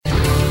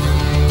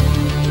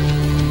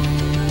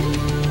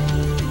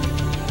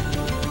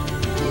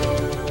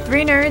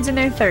Three nerds in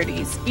their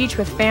 30s, each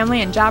with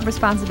family and job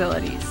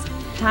responsibilities.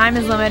 Time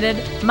is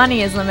limited,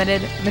 money is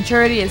limited,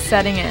 maturity is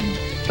setting in.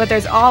 But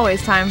there's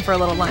always time for a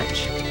little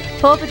lunch.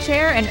 Pull up a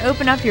chair and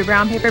open up your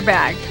brown paper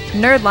bag.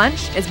 Nerd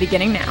Lunch is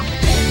beginning now.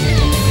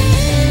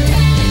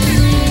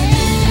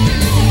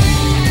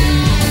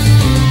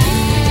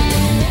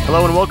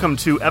 Hello and welcome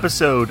to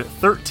episode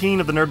 13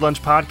 of the Nerd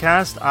Lunch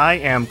podcast. I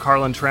am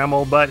Carlin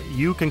Trammell, but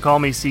you can call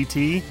me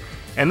CT.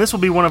 And this will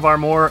be one of our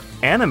more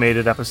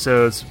animated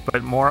episodes,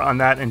 but more on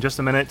that in just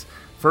a minute.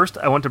 First,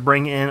 I want to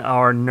bring in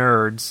our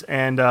nerds.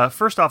 And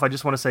first off, I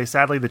just want to say,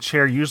 sadly, the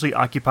chair usually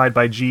occupied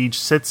by Geege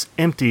sits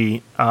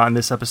empty on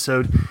this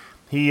episode.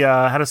 He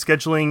had a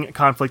scheduling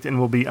conflict and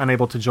will be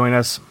unable to join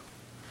us.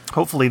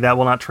 Hopefully that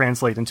will not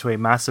translate into a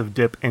massive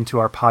dip into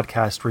our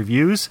podcast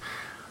reviews.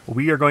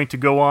 We are going to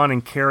go on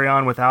and carry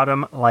on without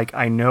him like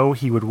I know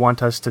he would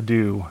want us to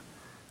do.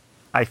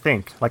 I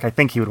think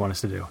he would want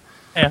us to do.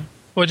 Yeah.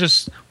 Well,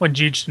 just want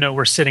Geege to know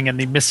we're sitting in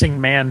the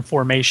missing man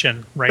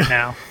formation right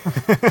now.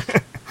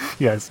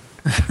 Yes.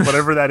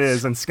 Whatever that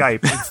is on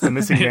Skype, it's the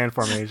missing man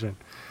formation.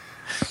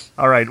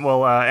 All right.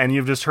 Well, and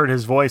you've just heard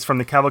his voice from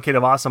the Cavalcade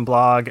of Awesome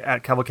blog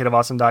at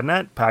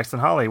cavalcadeofawesome.net. Paxton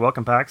Holly.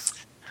 Welcome,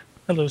 Pax.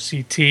 Hello,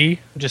 CT.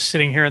 I'm just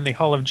sitting here in the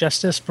Hall of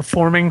Justice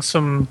performing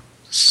some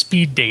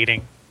speed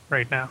dating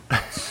right now.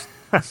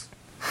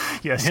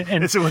 Yes.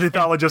 It's what the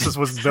Hall of Justice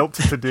was built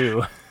to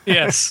do.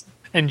 Yes.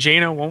 And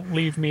Jaina won't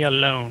leave me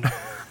alone.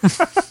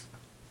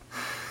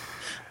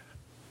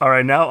 All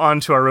right, now on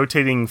to our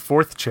rotating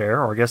fourth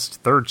chair, or I guess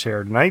third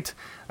chair tonight.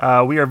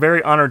 We are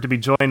very honored to be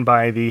joined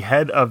by the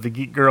head of the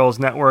Geeks Girls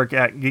Network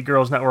at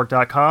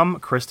geekgirlsnetwork.com,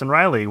 Kristin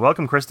Riley.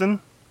 Welcome, Kristin.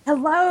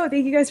 Hello,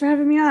 thank you guys for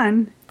having me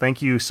on.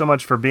 Thank you so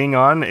much for being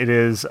on. It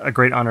is a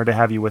great honor to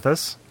have you with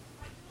us.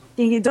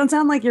 Thank you. Don't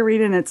sound like you're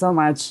reading it so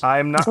much. I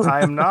am not.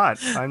 I'm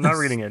not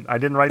reading it. I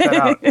didn't write that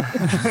out.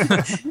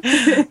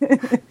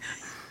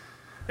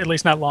 At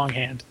least not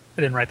longhand.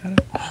 I didn't write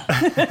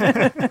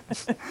that out.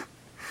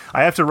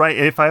 I have to write,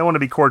 if I want to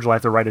be cordial, I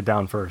have to write it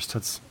down first.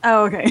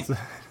 Oh, okay.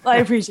 Well, I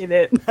appreciate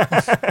it.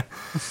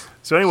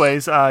 So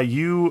anyways,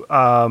 you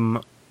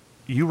run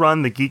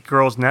the Geeks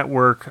Girls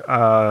Network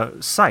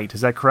site.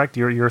 Is that correct?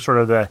 You're sort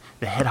of the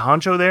head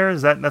honcho there?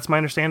 That's my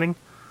understanding?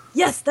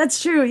 Yes,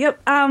 that's true. Yep.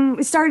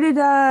 We started,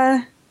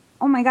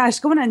 oh my gosh,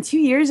 going on 2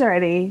 years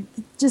already.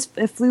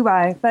 It flew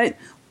by. But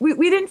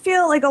we didn't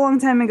feel like a long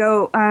time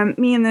ago,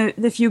 me and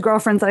the few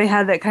girlfriends that I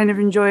had that kind of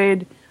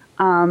enjoyed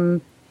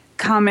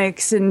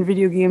comics and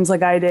video games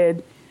like I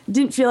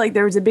didn't feel like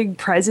there was a big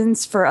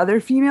presence for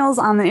other females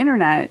on the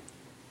internet.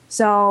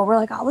 So we're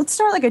like, oh, let's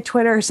start like a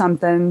Twitter or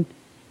something.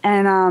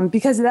 And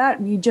because of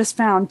that, we just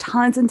found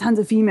tons and tons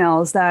of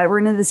females that were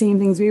into the same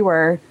things we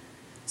were.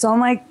 So I'm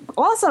like,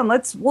 awesome,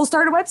 we'll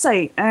start a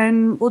website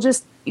and we'll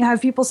just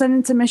have people send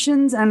in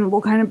submissions and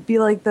we'll kind of be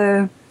like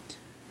that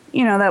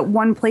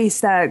one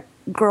place that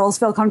girls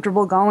feel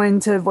comfortable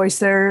going to voice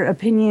their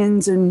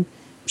opinions and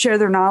share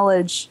their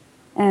knowledge.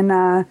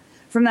 And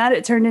from that,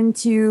 it turned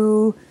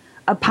into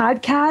a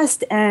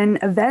podcast and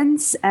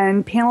events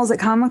and panels at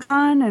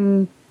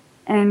Comic-Con,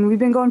 and we've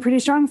been going pretty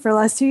strong for the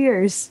last 2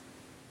 years.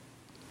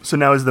 So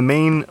now is the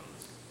main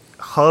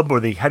hub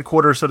or the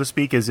headquarters, so to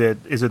speak, is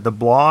it the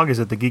blog? Is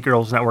it the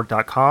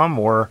geekgirlsnetwork.com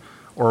or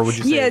would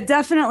you say? Yeah,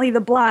 definitely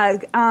the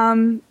blog.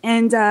 And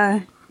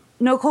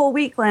Nicole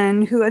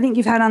Weekland, who I think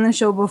you've had on the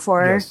show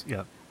before. Yes,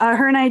 yeah.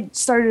 Her and I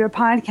started a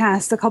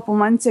podcast a couple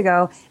months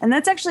ago, and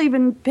that's actually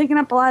been picking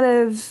up a lot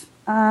of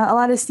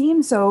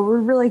steam. So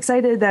we're really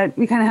excited that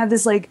we kind of have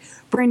this like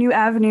brand new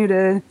avenue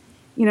to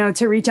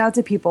reach out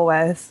to people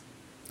with.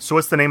 So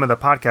what's the name of the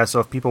podcast? So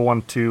if people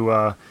want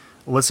to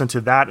listen to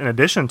that in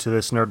addition to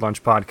this Nerd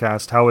Lunch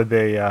podcast, how would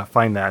they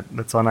find that?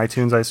 That's on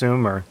iTunes, I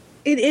assume, or?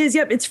 It is,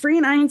 yep. It's free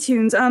in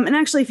iTunes. And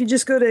actually, if you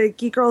just go to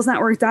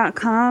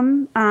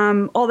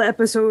geekgirlsnetwork.com, all the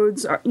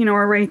episodes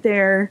are right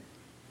there.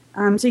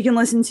 So you can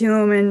listen to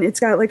them, and it's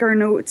got like our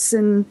notes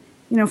and,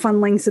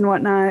 fun links and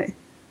whatnot.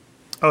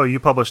 Oh, you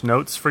publish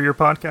notes for your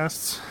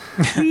podcasts?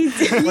 We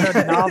do. What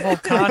a novel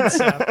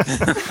concept.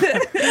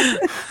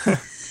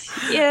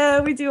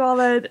 Yeah, we do all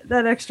that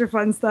extra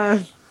fun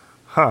stuff.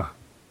 Huh.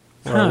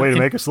 Well, way to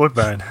make us look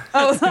bad.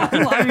 Oh,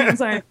 I'm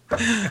sorry.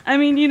 I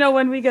mean,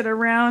 when we get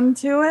around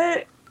to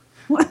it.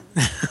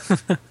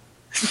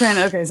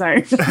 Okay,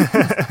 sorry.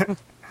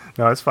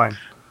 No, it's fine.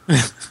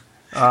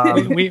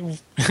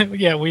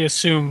 We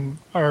assume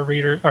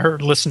our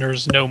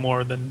listeners know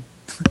more than.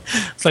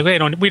 It's like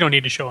we don't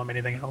need to show them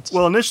anything else.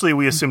 Well, initially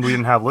we assumed we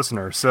didn't have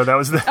listeners, so that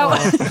was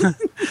the.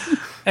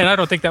 And I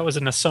don't think that was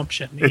an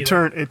assumption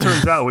either. It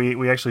turns out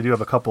we actually do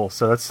have a couple,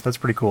 so that's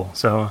pretty cool.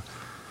 So.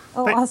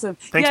 Oh, awesome!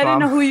 Thanks, I didn't Mom.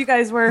 know who you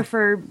guys were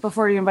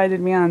before you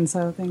invited me on,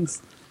 so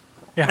thanks.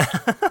 Yeah.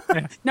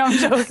 No, I'm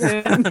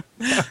joking.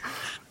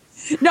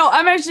 No,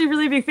 I'm actually a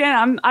really big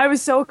fan. I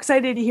was so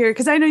excited to hear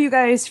because I know you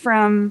guys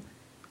from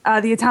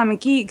the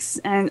Atomic Geeks,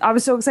 and I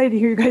was so excited to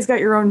hear you guys got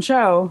your own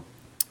show.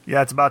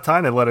 Yeah, it's about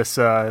time they let us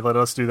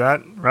do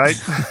that, right?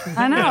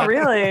 I know,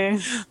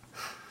 really.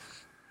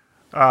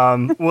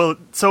 Well,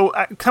 so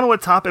kind of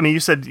what topic? I mean,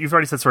 you've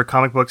already said sort of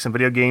comic books and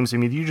video games. I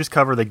mean, do you just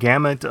cover the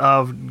gamut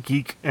of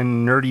geek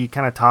and nerdy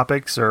kind of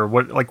topics, or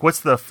what? Like, what's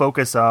the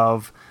focus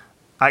of?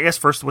 I guess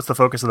first, what's the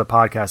focus of the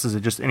podcast? Is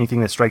it just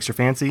anything that strikes your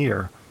fancy,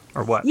 or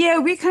what? Yeah,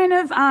 we kind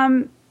of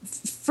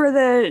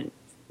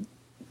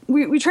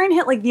we try and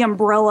hit like the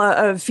umbrella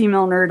of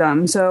female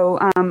nerdom. So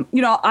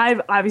I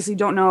obviously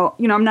don't know.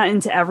 I'm not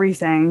into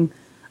everything,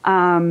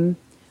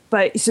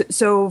 but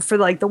so for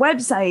like the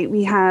website,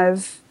 we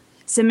have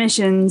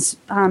submissions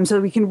so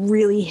we can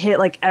really hit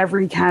like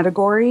every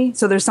category,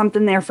 so there's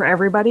something there for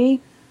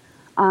everybody.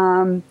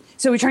 So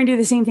we try and do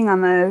the same thing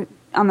on the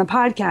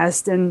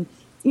podcast, and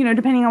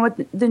depending on what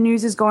the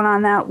news is going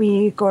on that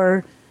week,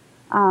 or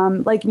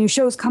like new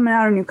shows coming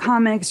out or new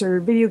comics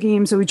or video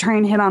games, so we try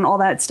and hit on all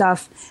that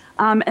stuff.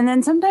 And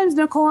then sometimes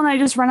Nicole and I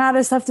just run out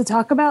of stuff to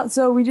talk about,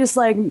 so we just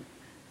like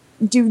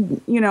do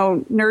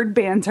nerd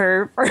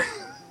banter for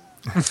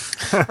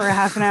for a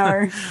half an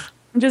hour,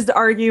 just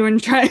argue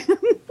and try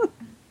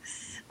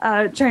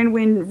and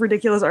win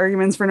ridiculous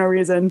arguments for no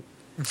reason.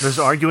 There's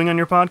arguing on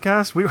your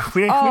podcast? We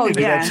need to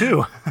do that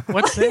too.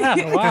 What's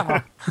that?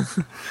 Wow.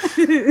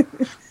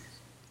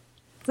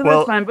 So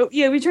that's fun. But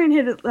yeah, we try and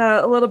hit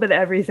a little bit of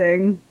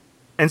everything.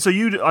 And so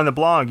you, on the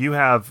blog, you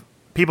have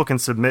people can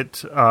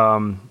submit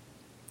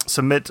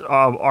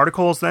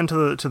articles then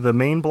to the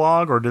main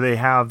blog, or do they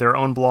have their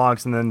own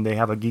blogs and then they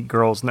have a Geek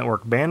Girls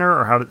Network banner,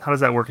 or how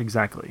does that work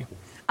exactly?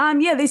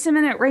 Yeah, they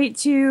submit it right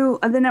to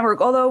the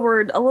network, although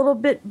we're a little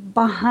bit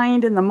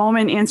behind in the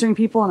moment answering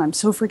people, and I'm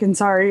so freaking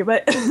sorry.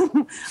 But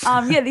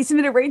yeah, they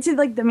submit it right to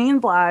like the main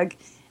blog,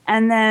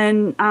 and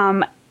then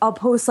I'll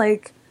post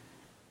like,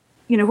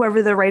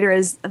 whoever the writer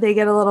is, they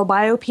get a little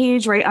bio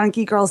page right on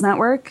Geek Girls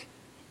Network,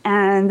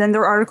 and then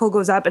their article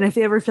goes up, and if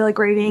they ever feel like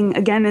writing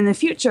again in the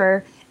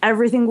future,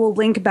 everything will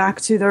link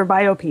back to their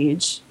bio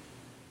page.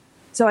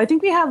 So I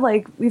think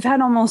we've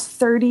had almost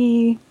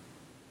 30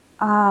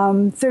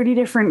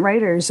 different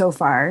writers so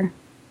far.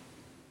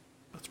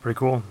 That's pretty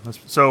cool.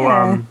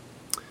 So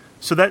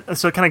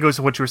it kind of goes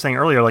to what you were saying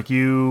earlier. Like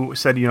you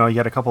said, you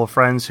had a couple of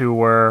friends who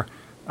were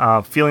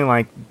feeling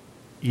like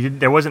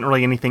there wasn't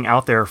really anything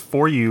out there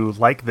for you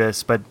like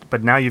this,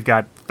 but now you've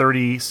got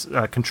 30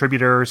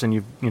 contributors,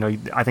 and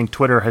I think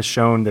Twitter has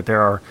shown that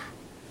there are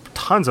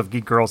tons of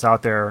geek girls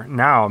out there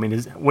now. I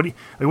mean, what do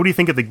you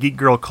think of the geek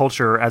girl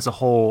culture as a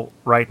whole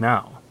right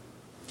now?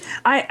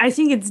 I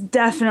think it's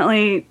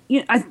definitely,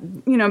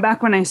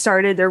 back when I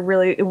started, it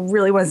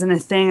really wasn't a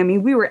thing. I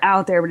mean, we were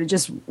out there, but it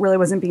just really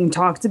wasn't being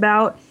talked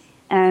about.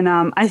 And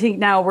I think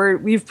now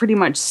we've pretty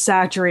much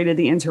saturated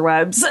the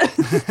interwebs.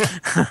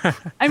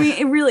 I mean,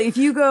 it really, if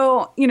you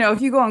go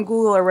on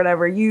Google or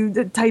whatever, you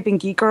type in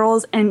Geek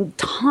Girls, and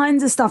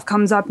tons of stuff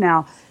comes up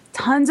now.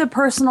 Tons of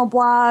personal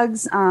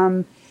blogs.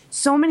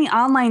 So many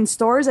online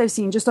stores I've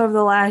seen just over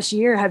the last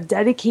year have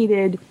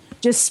dedicated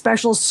just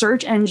special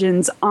search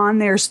engines on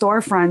their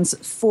storefronts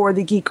for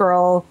the geek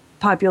girl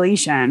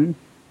population.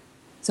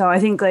 So I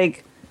think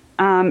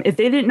if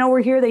they didn't know we're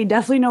here, they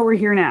definitely know we're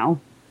here now.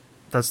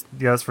 That's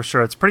for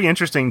sure. It's pretty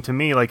interesting to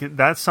me. Like,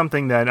 that's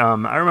something that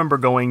I remember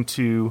going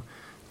to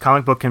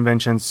comic book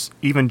conventions,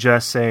 even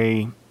just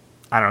say,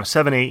 I don't know,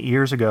 7, 8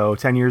 years ago,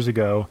 10 years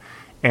ago,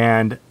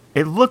 and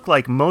it looked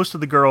like most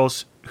of the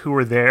girls who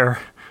were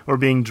there were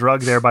being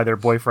drugged there by their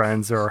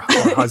boyfriends or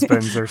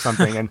husbands or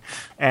something,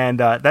 and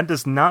that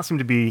does not seem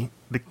to be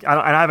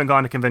I haven't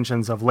gone to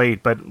conventions of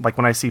late, but like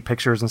when I see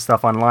pictures and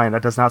stuff online,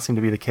 that does not seem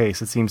to be the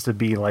case. It seems to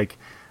be like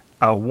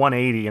a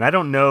 180, and I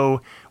don't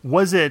know,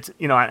 was it,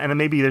 and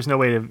maybe there's no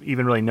way of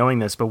even really knowing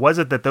this, but was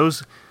it that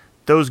those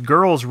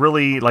girls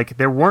really, like,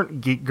 there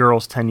weren't geek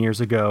girls 10 years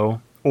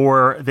ago,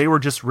 or they were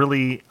just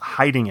really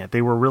hiding it?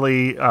 They were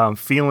really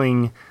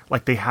feeling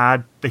like they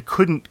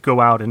couldn't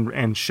go out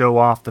and show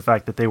off the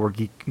fact that they were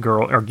geek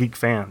girl or geek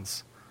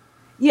fans.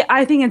 Yeah,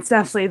 I think it's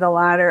definitely the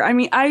latter. I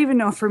mean, I even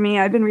know for me,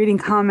 I've been reading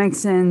comics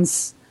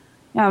since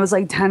I was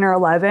like 10 or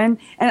 11,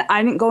 and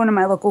I didn't go into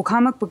my local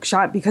comic book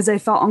shop because I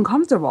felt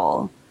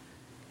uncomfortable.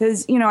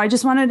 Because, I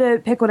just wanted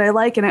to pick what I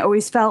like, and I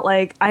always felt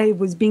like I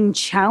was being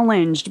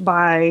challenged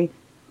by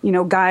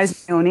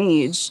guys my own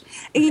age.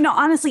 And,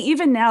 honestly,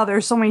 even now,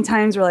 there's so many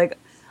times where, like,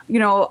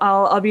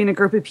 I'll be in a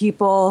group of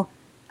people,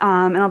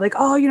 and I'll be like,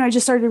 oh, I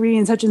just started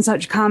reading such and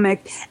such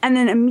comic, and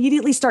then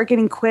immediately start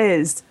getting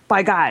quizzed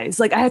by guys.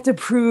 Like, I have to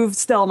prove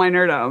still my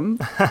nerdom.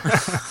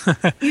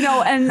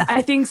 And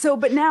I think so.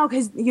 But now,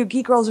 because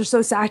geek girls are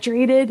so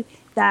saturated,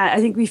 that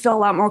I think we feel a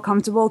lot more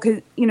comfortable,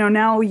 because,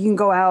 now you can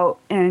go out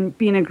and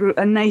be in a group,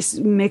 a nice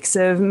mix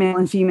of male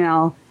and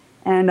female,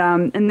 and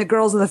the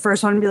girls are the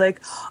first one to be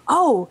like,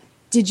 oh,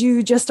 did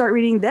you just start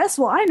reading this?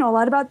 Well, I know a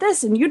lot about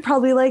this, and you'd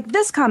probably like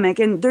this comic.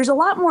 And there's a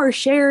lot more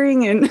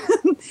sharing and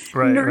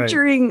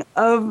nurturing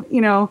of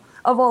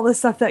all the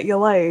stuff that you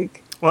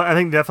like. Well, I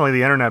think definitely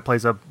the internet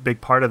plays a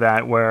big part of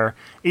that, where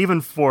even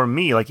for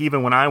me, like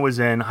even when I was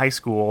in high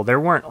school, there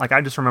weren't, like,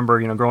 I just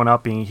remember, growing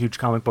up being a huge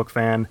comic book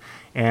fan,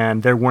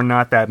 and there were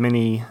not that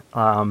many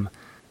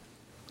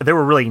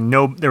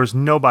there was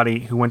nobody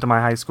who went to my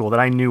high school that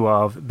I knew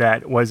of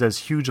that was as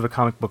huge of a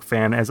comic book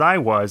fan as I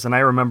was. And I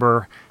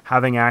remember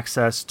having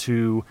access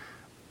to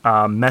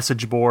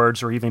message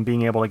boards, or even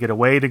being able to get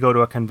away to go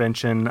to a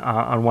convention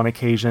on one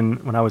occasion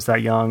when I was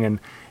that young,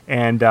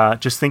 and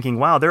just thinking,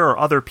 wow, there are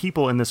other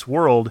people in this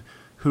world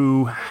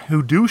who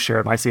do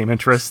share my same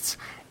interests.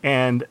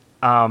 And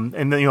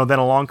then, then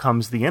along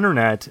comes the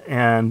internet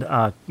and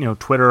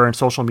Twitter and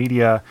social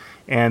media,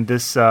 and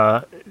this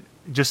the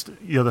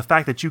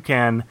fact that you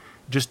can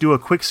just do a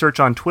quick search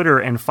on Twitter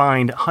and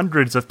find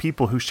hundreds of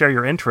people who share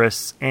your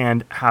interests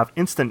and have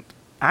instant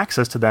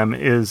access to them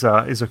is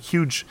a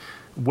huge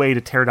way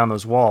to tear down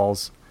those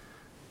walls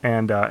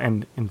and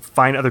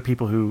find other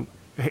people who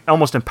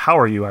almost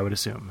empower you, I would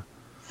assume.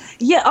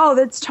 Yeah,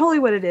 that's totally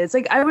what it is.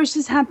 Like, I wish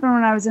this happened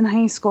when I was in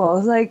high school. I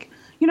was like,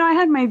 I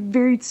had my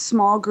very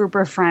small group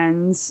of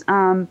friends,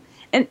 and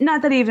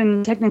not that I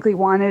even technically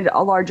wanted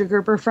a larger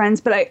group of friends,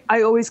 but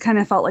I always kind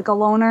of felt like a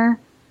loner.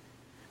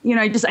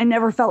 I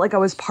never felt like I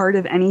was part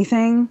of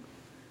anything.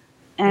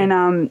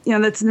 And,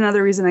 that's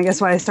another reason, I guess,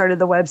 why I started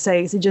the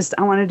website.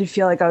 I wanted to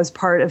feel like I was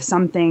part of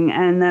something.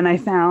 And then I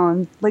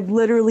found, like,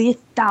 literally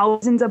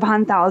thousands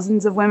upon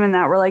thousands of women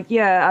that were like,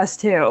 yeah, us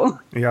too.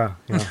 Yeah.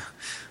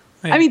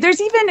 I mean,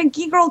 there's even a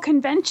Geek Girl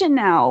convention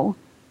now.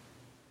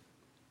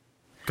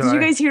 Did you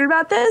guys hear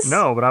about this?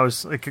 No, but I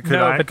was like, could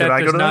I that go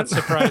does to not that?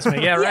 surprise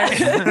me. Yeah, right.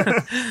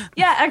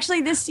 Yeah,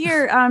 actually, this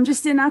year,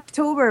 just in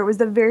October, it was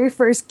the very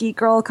first Geek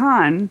Girl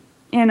Con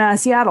in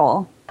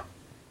Seattle.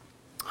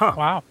 Huh.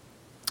 Wow.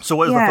 So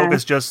what is the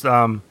focus? Just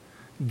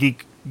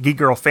Geek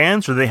Girl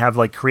fans, or do they have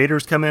like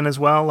creators come in as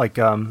well, like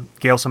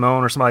Gail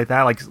Simone or somebody like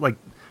that, like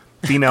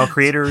female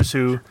creators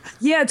who?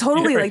 Yeah,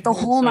 totally, like the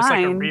whole so nine. It's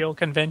like a real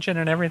convention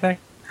and everything.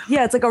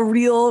 Yeah, it's like a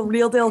real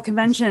deal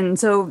convention.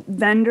 So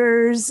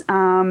vendors,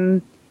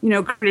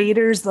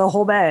 creators, the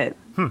whole bit.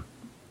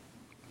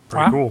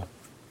 Pretty cool.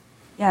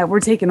 Yeah, we're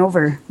taking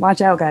over.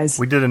 Watch out, guys.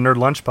 We did a Nerd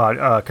Lunch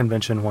Pod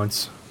convention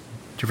once.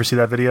 Did you ever see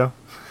that video?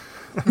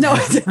 No.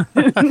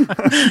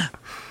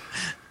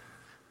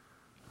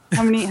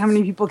 How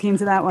many people came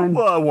to that one?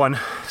 Well, one.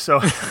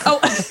 So.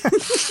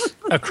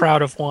 A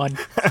crowd of one.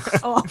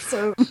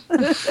 Awesome.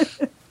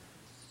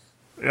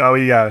 Oh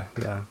yeah.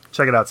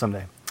 Check it out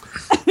someday.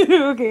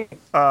 Okay.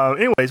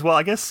 Anyways, well,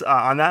 I guess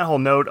on that whole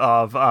note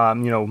of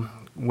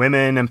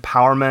women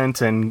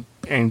empowerment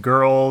and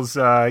girls,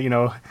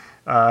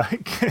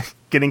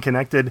 getting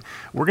connected,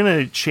 we're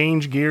gonna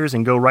change gears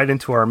and go right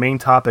into our main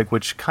topic,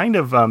 which kind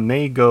of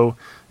may go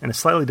in a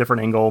slightly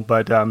different angle,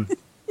 but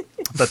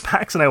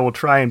Pax and I will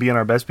try and be on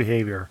our best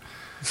behavior.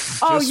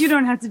 You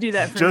don't have to do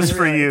that for just me,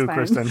 for really. you,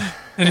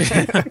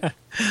 Kristin.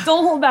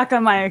 Don't hold back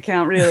on my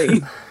account,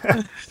 really.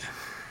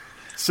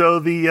 So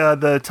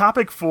the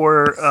topic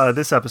for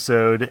this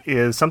episode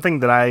is something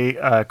that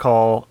I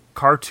call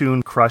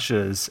cartoon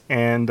crushes,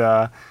 and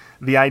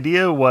the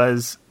idea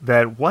was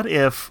that what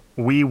if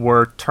we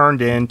were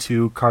turned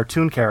into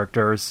cartoon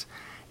characters,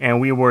 and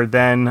we were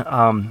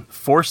then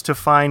forced to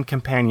find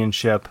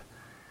companionship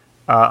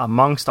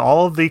amongst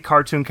all of the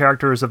cartoon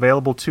characters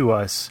available to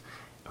us.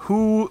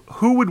 Who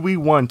would we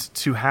want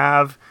to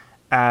have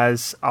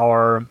as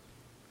our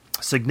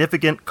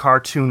significant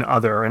cartoon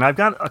other? And I've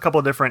got a couple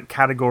of different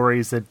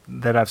categories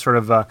that I've sort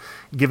of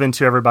given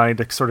to everybody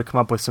to sort of come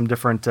up with some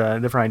different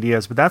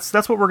ideas. But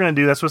that's what we're going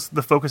to do. That's what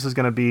the focus is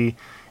going to be.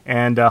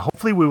 And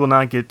hopefully we will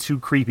not get too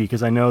creepy,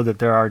 because I know that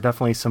there are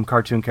definitely some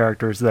cartoon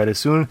characters that as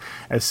soon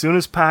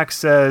as Pax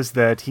says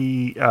that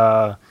he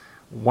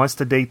wants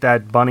to date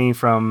that bunny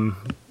from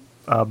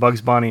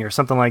Bugs Bunny or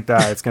something like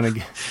that, it's gonna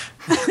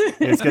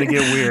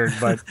get weird.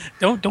 But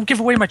don't give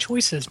away my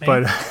choices,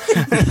 man.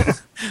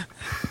 But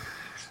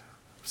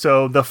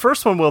so the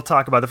first one we'll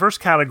talk about, the first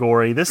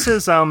category, this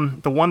is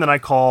the one that I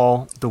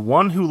call the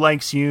one who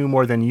likes you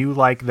more than you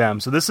like them.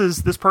 So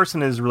this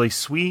person is really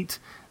sweet,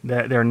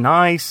 they're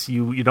nice,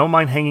 you don't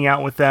mind hanging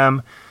out with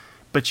them,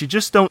 but you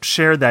just don't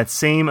share that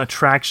same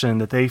attraction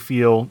that they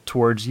feel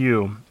towards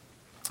you.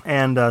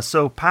 And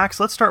so Pax,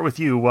 let's start with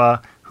you.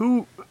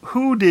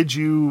 Who did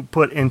you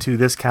put into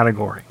this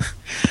category?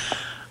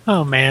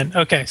 Oh, man.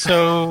 Okay,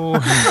 so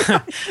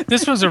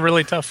this was a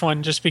really tough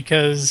one just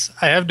because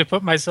I have to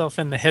put myself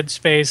in the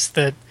headspace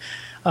that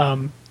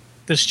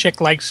this chick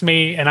likes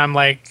me, and I'm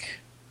like,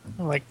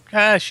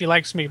 she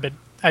likes me, but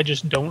I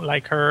just don't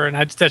like her, and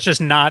that's just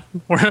not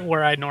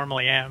where I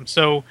normally am.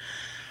 So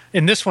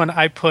in this one,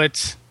 I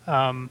put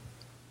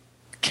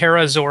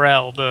Kara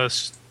Zor-El, the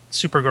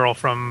Supergirl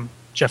from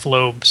Jeff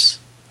Loeb's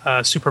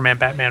Superman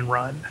Batman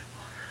run.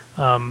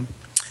 I'm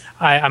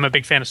a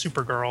big fan of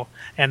Supergirl,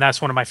 and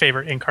that's one of my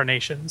favorite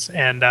incarnations.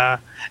 And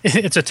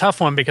it's a tough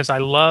one because I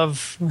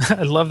love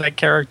that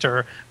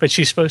character, but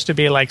she's supposed to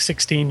be like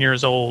 16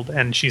 years old,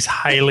 and she's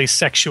highly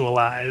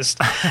sexualized.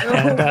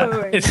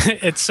 And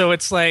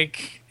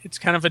it's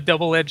kind of a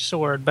double-edged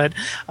sword. But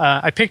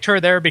I picked her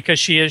there because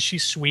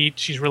she's sweet,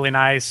 she's really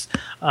nice,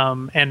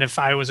 and if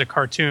I was a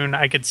cartoon,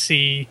 I could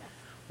see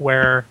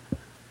where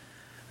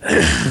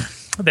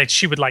that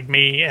she would like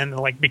me, and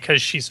like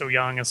because she's so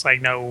young, it's like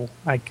no,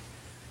 like.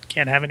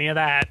 can't have any of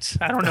that.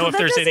 I don't know if that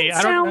there's doesn't any.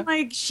 I don't sound know.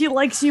 like she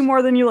likes you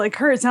more than you like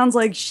her. It sounds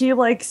like she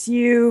likes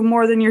you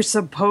more than you're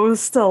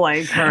supposed to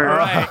like her.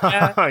 Right.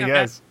 Yeah,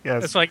 Yes.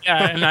 It's like,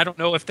 yeah, and I don't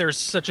know if there's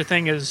such a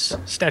thing as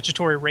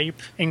statutory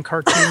rape in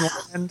cartoon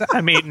land.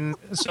 I mean,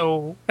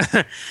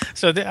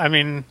 I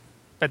mean,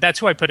 but that's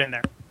who I put in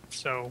there.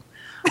 So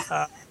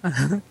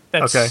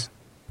that's Okay.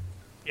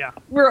 Yeah.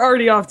 We're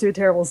already off to a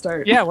terrible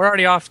start. Yeah, we're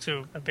already off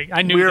to a big.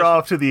 I knew We're this-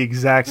 off to the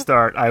exact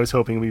start I was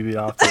hoping we'd be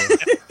off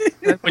to.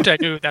 which I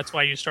knew. That's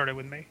why you started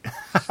with me.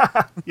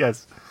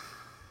 Yes.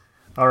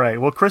 All right.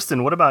 Well,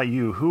 Kristin, what about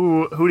you?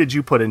 Who did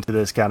you put into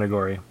this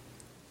category?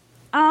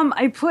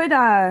 I put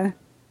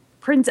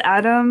Prince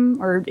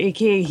Adam, or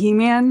AKA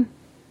He-Man.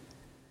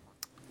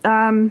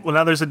 Well,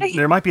 now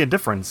there might be a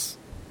difference.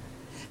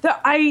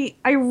 I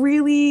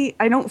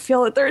don't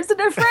feel that there's a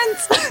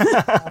difference.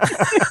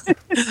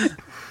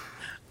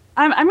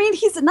 I mean,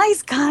 he's a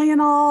nice guy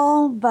and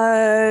all,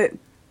 but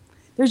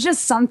there's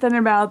just something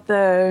about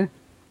the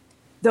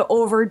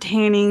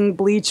over-tanning,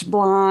 bleach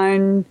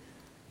blonde,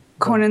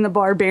 Conan the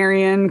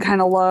Barbarian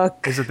kind of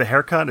look. Is it the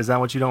haircut? Is that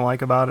what you don't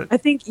like about it? I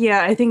think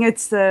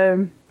it's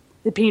the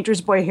painter's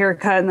boy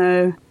haircut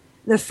and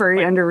the furry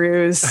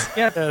underoos.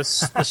 Yeah, the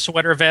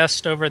sweater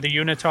vest over the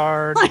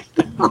unitard.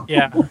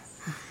 Yeah.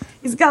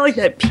 He's got like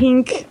the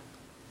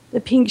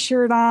pink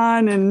shirt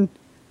on, and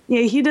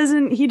yeah, he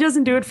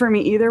doesn't do it for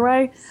me either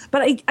way.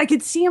 But I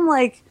could see him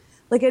like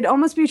I'd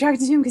almost be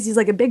attracted to him because he's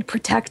like a big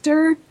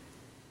protector.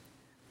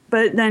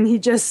 But then he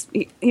just,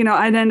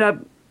 I'd end up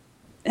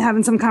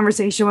having some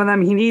conversation with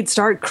him. He'd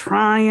start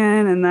crying,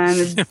 and then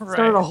it'd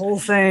start a whole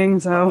thing.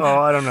 So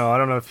I don't know. I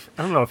don't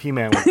know if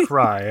He-Man would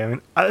cry. I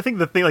mean, I think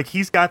the thing, like,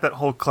 he's got that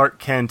whole Clark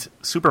Kent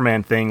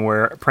Superman thing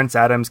where Prince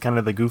Adam's kind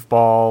of the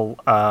goofball,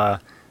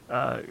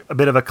 a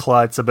bit of a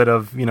klutz, a bit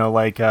of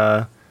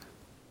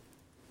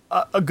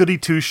a goody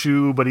two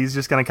shoe, but he's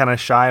just going to kind of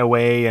shy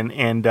away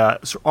and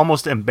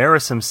almost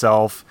embarrass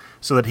himself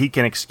so that he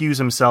can excuse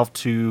himself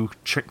to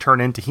turn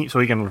into so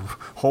he can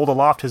hold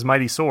aloft his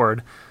mighty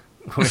sword.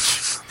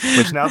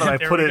 Which now that I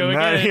put it in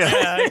that,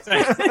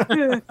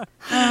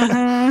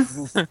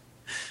 exactly.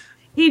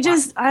 He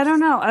just, I don't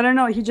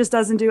know. He just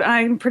doesn't do.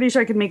 I'm pretty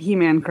sure I could make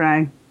He-Man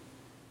cry.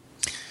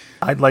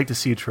 I'd like to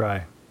see you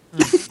try.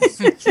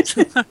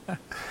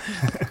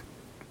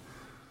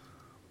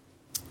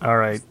 All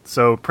right,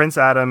 so Prince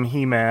Adam,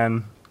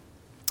 He-Man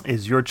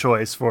is your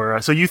choice for.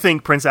 So you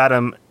think Prince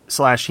Adam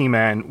 /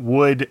 He-Man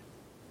would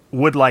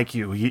like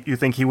you? You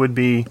think he would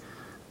be?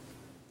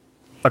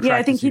 Yeah,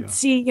 I think he'd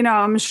see,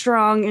 I'm a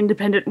strong,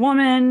 independent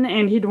woman,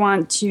 and he'd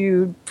want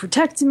to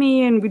protect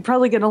me, and we'd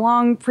probably get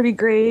along pretty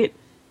great,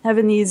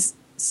 having these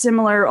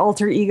similar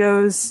alter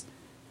egos.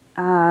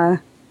 I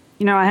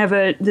have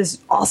this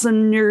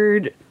awesome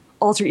nerd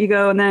alter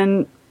ego, and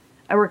then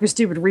I work a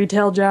stupid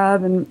retail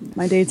job in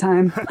my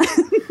daytime.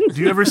 Do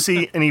you ever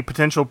see any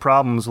potential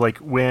problems, like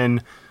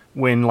when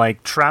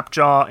like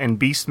Trapjaw and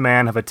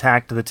Beastman have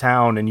attacked the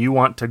town, and you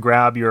want to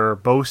grab your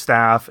bow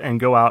staff and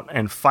go out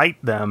and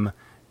fight them?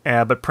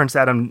 But Prince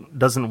Adam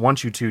doesn't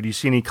want you to. Do you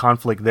see any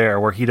conflict there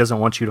where he doesn't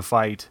want you to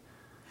fight?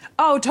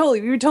 Oh, totally.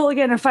 We would totally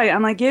get in a fight.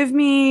 I'm like, give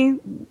me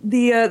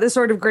the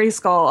Sword of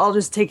Grayskull. I'll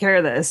just take care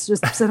of this.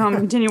 Just sit home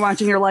and continue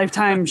watching your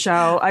Lifetime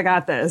show. I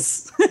got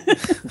this.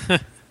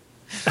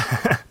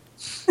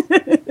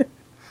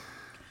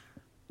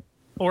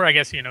 Or I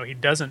guess, he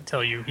doesn't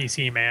tell you he's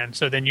He-Man.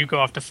 So then you go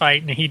off to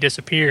fight and he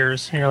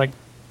disappears. And you're like,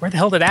 where the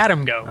hell did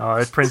Adam go? Oh,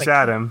 it's Prince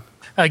Adam.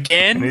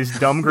 Again? And his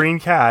dumb green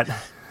cat.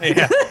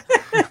 Yeah.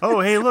 Oh,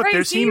 hey, look, Right,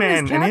 there's see,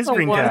 He-Man his and his cat's a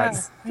green what?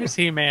 cat. Here's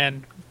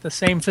He-Man. The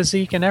same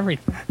physique and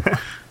everything.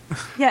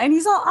 Yeah, and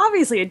he's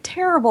obviously a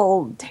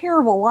terrible,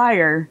 terrible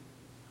liar.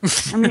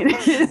 I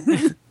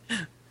mean,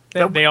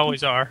 They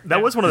always are.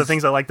 That was one of the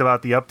things I liked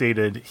about the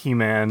updated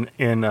He-Man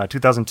in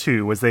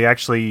 2002 was they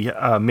actually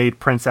made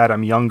Prince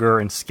Adam younger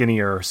and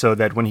skinnier so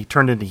that when he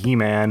turned into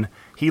He-Man,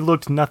 he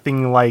looked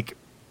nothing like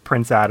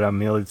Prince Adam.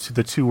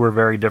 The two were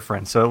very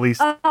different. So at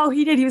least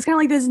he did. He was kind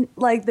of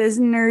like this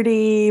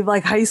nerdy,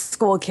 like high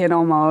school kid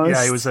almost.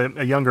 yeah, he was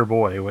a younger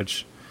boy,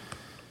 which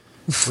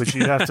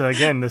you'd have to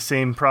again the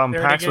same problem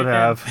There it Pax would again.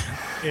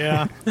 have.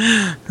 Yeah.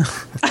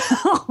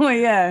 Oh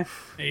yeah.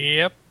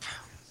 Yep.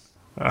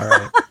 All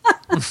right.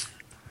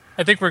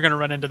 I think we're going to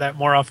run into that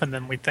more often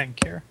than we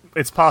think here.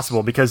 It's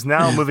possible because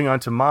now moving on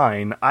to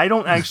mine, I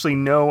don't actually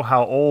know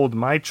how old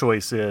my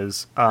choice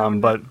is,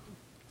 but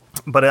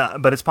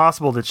it's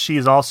possible that she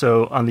is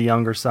also on the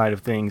younger side of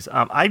things.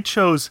 I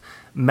chose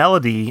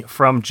Melody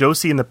from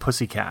Josie and the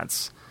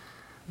Pussycats.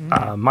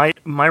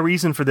 My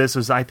reason for this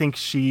is I think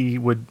she's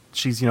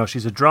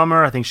a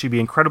drummer. I think she'd be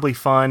incredibly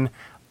fun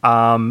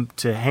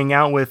to hang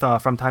out with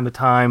from time to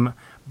time.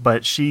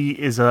 But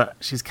she's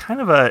kind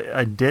of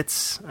a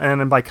ditz,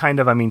 and by kind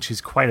of I mean she's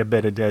quite a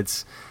bit of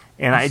ditz.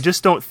 And I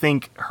just don't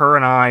think her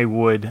and I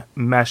would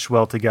mesh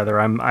well together.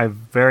 I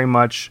very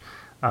much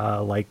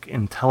like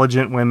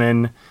intelligent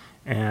women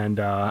and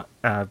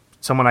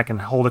someone I can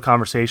hold a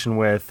conversation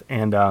with,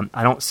 and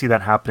I don't see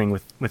that happening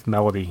with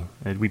Melody.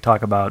 We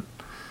talk about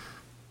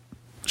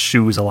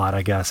shoes a lot,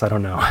 I guess. I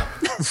don't know.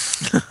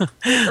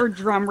 Or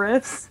drum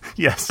riffs.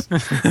 Yes,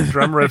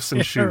 drum riffs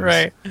and shoes.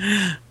 Right.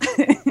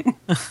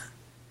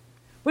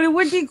 But it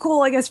would be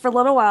cool, I guess, for a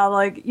little while,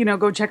 like,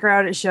 go check her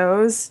out at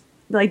shows.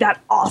 Like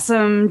that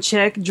awesome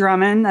chick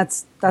drumming.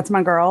 That's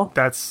my girl.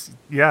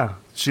 Yeah,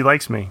 she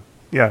likes me.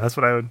 Yeah, that's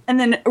what I would. And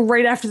then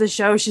right after the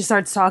show, she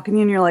starts talking to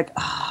you, and you're like,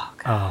 oh,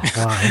 God.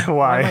 Oh,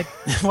 why?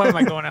 Why am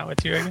I going out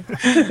with you again?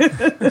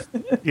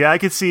 Yeah, I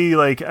could see,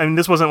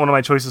 this wasn't one of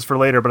my choices for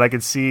later, but I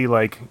could see,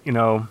 that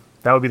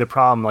would be the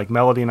problem. Like,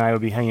 Melody and I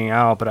would be hanging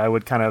out, but I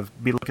would kind of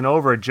be looking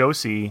over at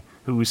Josie,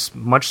 who's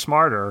much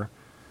smarter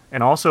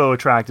and also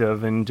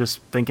attractive, and just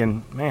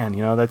thinking, man,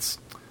 it's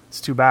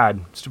too bad.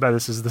 It's too bad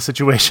this is the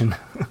situation.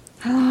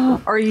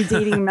 Are you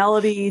dating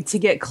Melody to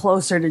get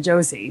closer to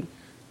Josie?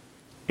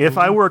 If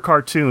I were a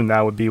cartoon,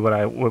 that would be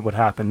what would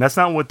happen. That's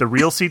not what the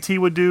real CT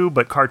would do,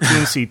 but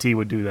cartoon CT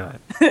would do that.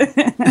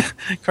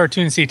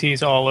 Cartoon CT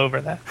is all over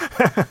that.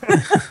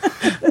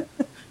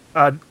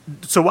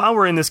 So while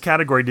we're in this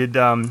category, did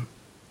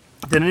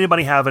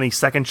anybody have any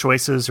second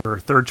choices or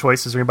third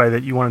choices, or anybody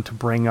that you wanted to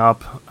bring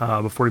up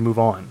before we move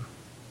on?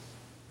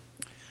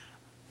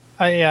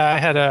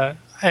 I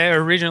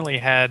originally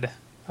had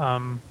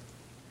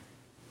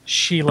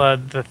Sheila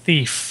the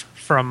Thief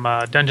from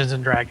Dungeons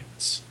and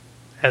Dragons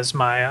as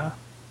my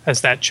as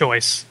that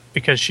choice,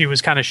 because she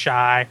was kind of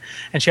shy,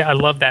 and I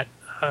love that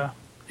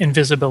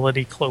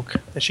invisibility cloak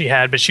that she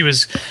had, but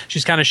she's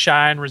kind of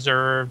shy and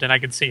reserved, and I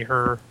could see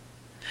her,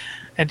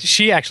 and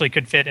she actually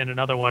could fit in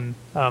another one,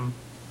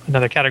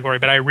 another category,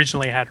 but I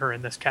originally had her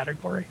in this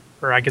category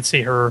where I could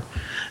see her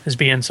as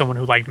being someone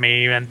who liked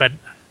me, but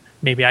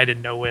maybe I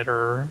didn't know it,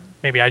 or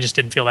maybe I just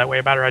didn't feel that way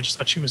about her. I just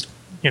thought she was,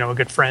 a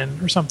good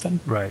friend or something.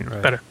 Right.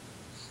 But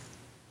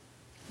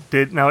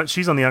now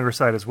she's on the younger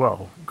side as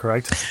well,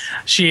 correct?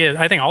 She is.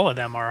 I think all of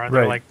them are.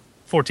 They're like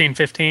 14,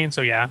 15.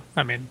 So yeah,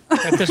 I mean,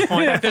 at this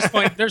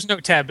point, there's no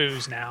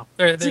taboos now.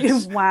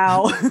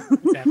 Wow.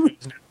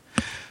 Taboos now.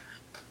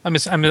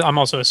 I'm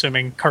also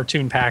assuming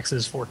Cartoon Pax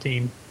is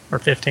 14 or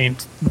 15.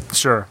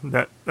 Sure,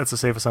 that's a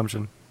safe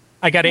assumption.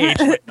 I got to age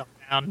myself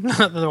down,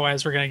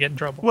 otherwise we're gonna get in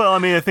trouble. Well, I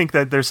mean, I think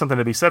that there's something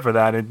to be said for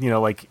that,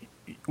 and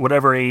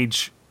whatever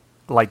age,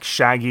 like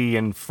Shaggy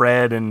and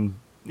Fred and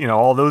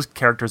all those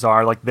characters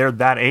are, like, they're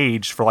that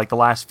age for like the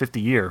last 50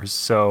 years.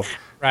 So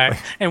right,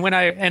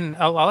 and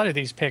a lot of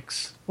these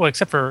picks, well,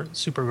 except for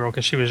Supergirl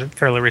because she was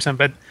fairly recent,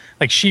 but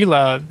like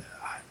Sheila,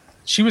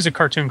 she was a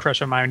cartoon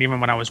crush of mine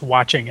even when I was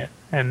watching it,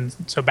 and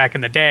so back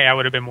in the day I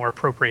would have been more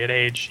appropriate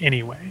age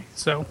anyway.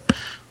 So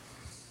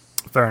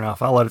fair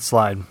enough, I'll let it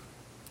slide.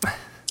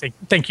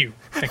 Thank you.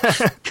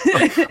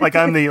 like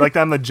I'm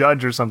the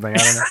judge or something.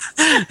 I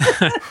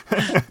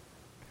don't know.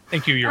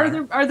 Thank you, Your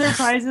Honor. Are there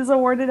prizes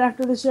awarded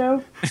after the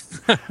show?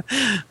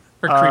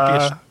 For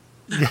creepiest.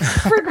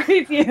 For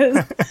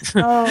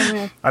creepiest. Oh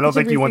man. I don't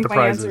think you want the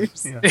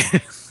prizes. Yeah.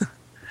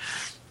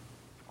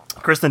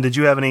 Kristin, did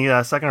you have any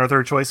second or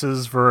third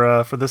choices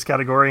for this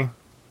category?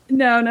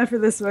 No, not for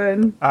this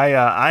one.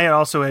 I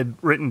also had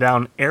written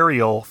down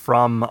Ariel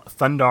from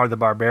Thundar the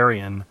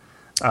Barbarian.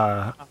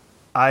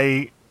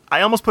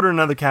 I almost put her in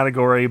another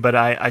category, but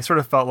I sort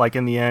of felt like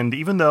in the end,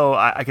 even though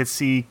I could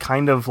see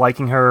kind of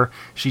liking her,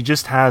 she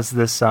just has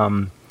this,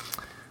 and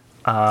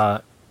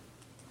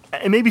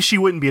maybe she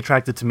wouldn't be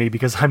attracted to me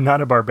because I'm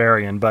not a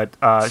barbarian, but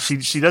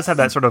she does have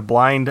that sort of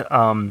blind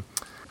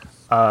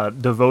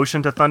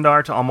devotion to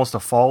Thundar to almost a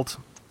fault.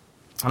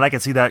 And I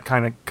could see that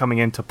kind of coming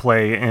into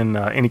play in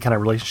any kind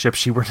of relationship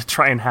she were to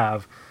try and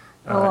have,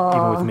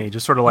 even with me.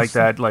 Just sort of like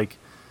that, like,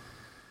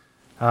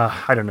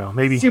 I don't know,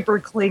 maybe super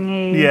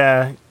clingy.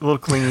 Yeah, a little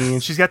clingy,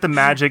 and she's got the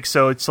magic,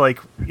 so it's like,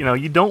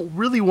 you don't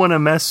really want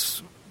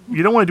to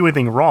you don't want to do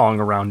anything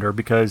wrong around her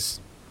because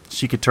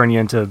she could turn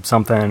you into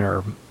something,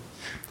 or.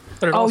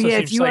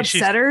 If you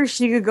upset her,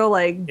 she could go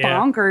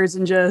bonkers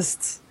and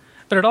just.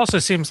 But it also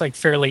seems like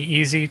fairly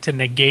easy to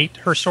negate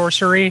her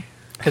sorcery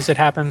because it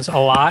happens a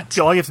lot.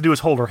 All you have to do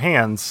is hold her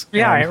hands.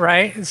 Yeah,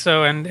 right.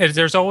 So, and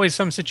there's always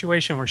some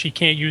situation where she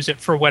can't use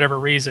it for whatever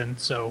reason.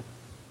 So.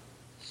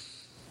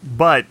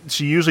 But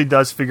she usually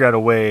does figure out a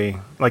way.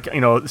 Like,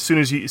 as soon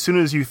as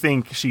you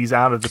think she's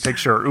out of the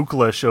picture,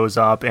 Ukla shows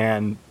up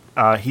and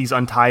he's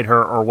untied her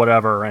or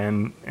whatever,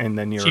 and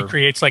then she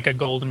creates like a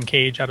golden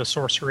cage out of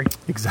sorcery.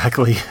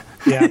 Exactly.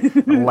 Yeah,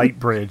 a light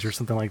bridge or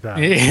something like that.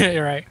 Yeah,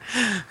 right.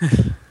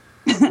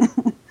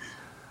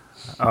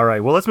 All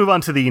right. Well, let's move on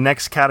to the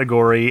next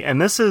category,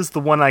 and this is the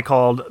one I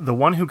called "The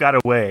One Who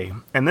Got Away."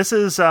 And this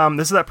is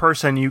that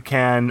person you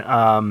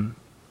can,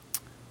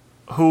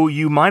 who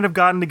you might have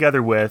gotten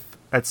together with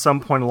at some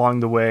point along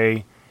the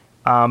way,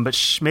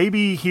 but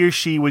maybe he or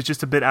she was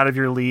just a bit out of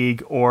your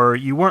league, or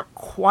you weren't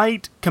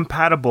quite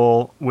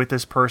compatible with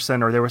this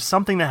person, or there was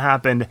something that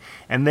happened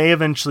and they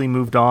eventually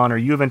moved on, or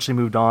you eventually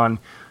moved on.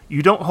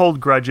 You don't hold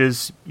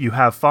grudges. You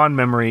have fond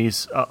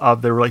memories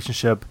of the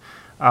relationship.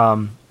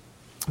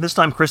 This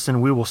time, Kristin,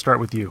 we will start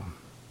with you.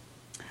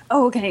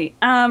 Oh, okay.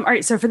 All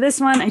right. So for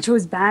this one, I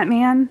chose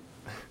Batman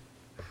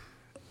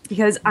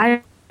because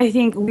I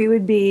think we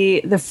would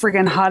be the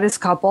friggin'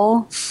 hottest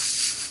couple.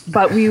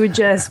 But we would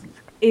just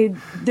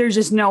there's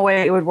just no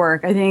way it would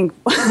work. I think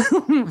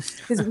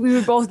because we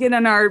would both get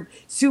in our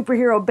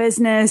superhero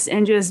business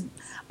and just,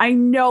 I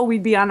know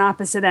we'd be on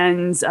opposite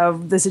ends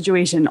of the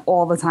situation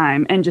all the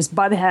time and just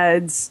butt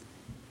heads.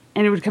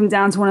 And it would come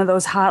down to one of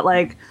those hot,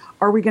 like,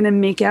 are we going to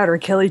make out or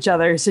kill each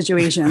other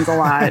situations a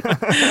lot.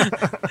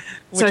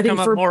 Which come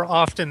up more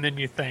often than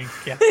you think.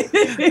 Yeah.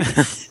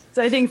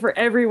 So I think for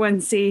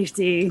everyone's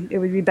safety, it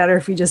would be better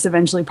if we just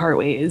eventually part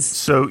ways.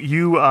 So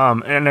you,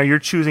 and now you're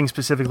choosing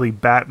specifically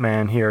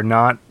Batman here,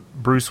 not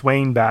Bruce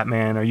Wayne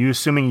Batman. Are you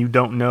assuming you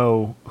don't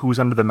know who's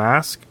under the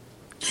mask?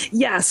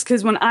 Yes,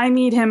 because when I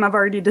meet him, I've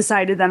already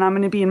decided that I'm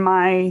going to be in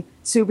my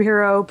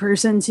superhero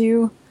person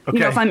too. Okay.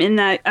 You know, if I'm in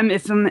that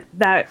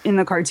in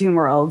the cartoon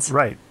world.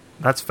 Right.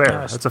 That's fair.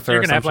 That's a fair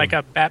You're going to have assumption.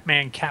 like a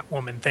Batman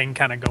Catwoman thing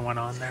kind of going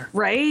on there.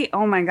 Right?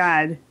 Oh my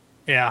God.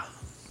 Yeah.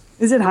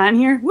 Is it hot in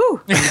here? Woo!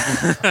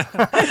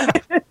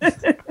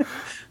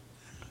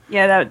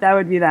 Yeah, that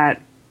would be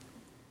that.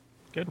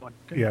 Good one.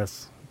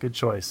 Yes, good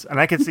choice. And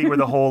I could see where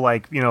the whole,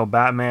 like, you know,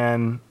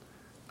 Batman...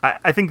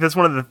 I think that's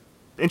one of the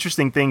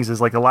interesting things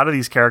is, like, a lot of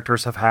these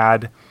characters have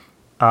had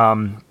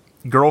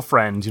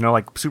girlfriends. You know,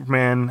 like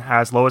Superman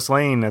has Lois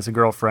Lane as a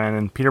girlfriend,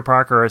 and Peter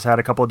Parker has had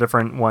a couple of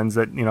different ones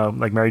that, you know,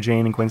 like Mary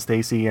Jane and Gwen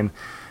Stacy.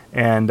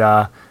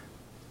 But,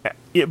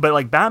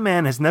 like,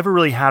 Batman has never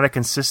really had a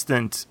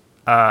consistent...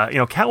 you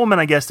know, Catwoman,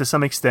 I guess, to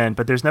some extent,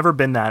 but there's never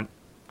been that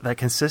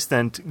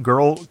consistent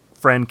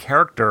girlfriend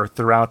character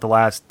throughout the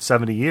last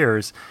 70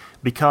 years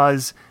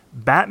because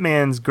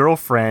Batman's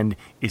girlfriend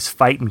is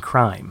fighting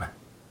crime.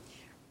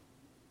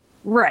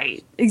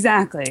 Right,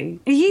 exactly.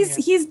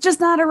 He's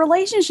just not a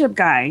relationship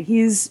guy.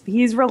 He's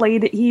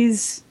related.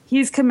 He's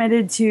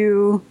committed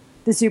to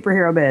the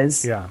superhero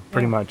biz. Yeah,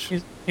 pretty much.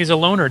 He's a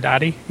loner,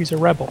 Dottie. He's a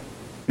rebel.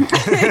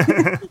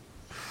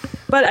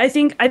 But I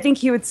think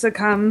he would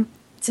succumb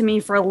to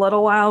me for a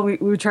little while. We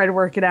would try to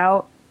work it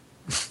out,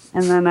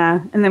 and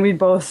then we'd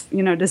both,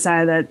 you know,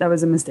 decide that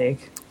was a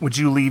mistake. Would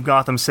you leave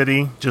Gotham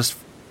City just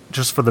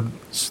for the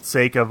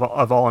sake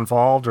of all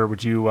involved, or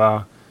would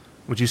you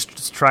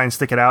try and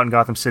stick it out in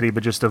Gotham City,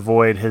 but just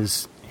avoid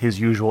his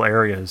usual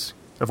areas,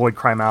 avoid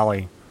Crime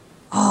Alley?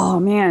 Oh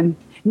man,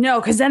 no,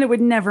 because then it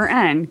would never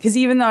end. Because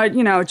even though,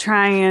 you know,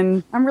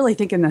 I'm really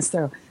thinking this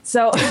through.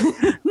 So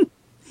I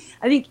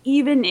think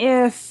even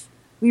if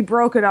we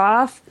broke it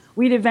off,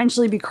 we'd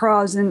eventually be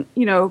crossing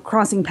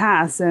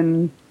paths,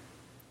 and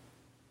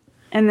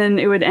then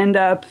it would end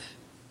up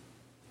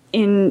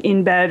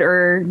in bed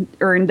or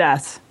in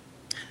death.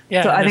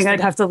 Yeah, so I think I'd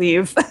have to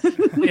leave.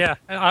 Yeah,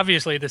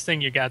 obviously this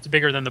thing you got's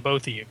bigger than the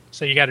both of you,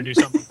 so you got to do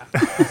something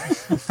about it.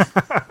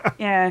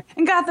 Yeah,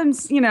 and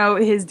Gotham's, you know,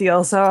 his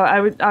deal, so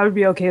I would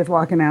be okay with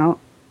walking out.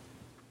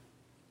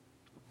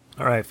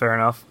 All right, fair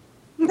enough.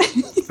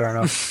 Fair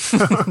enough.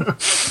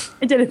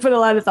 I didn't put a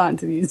lot of thought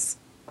into these.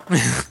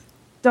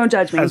 Don't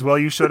judge me. As well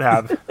you should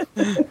have,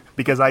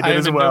 because I did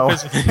as well.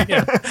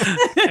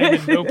 I'm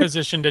in no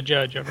position to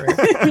judge over here.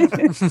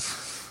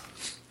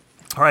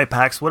 All right,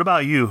 Pax, what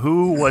about you?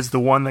 Who was the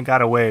one that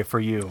got away for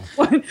you?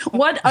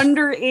 What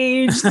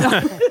underage?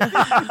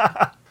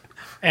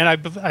 And I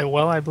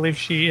believe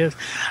she is.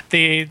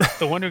 The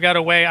one who got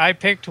away I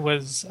picked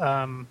was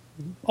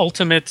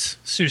Ultimate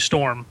Sue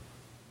Storm.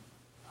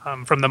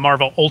 From the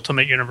Marvel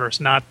Ultimate Universe,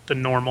 not the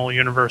normal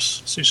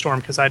universe Sue Storm,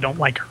 because I don't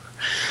like her.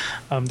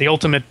 The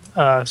Ultimate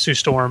Sue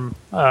Storm,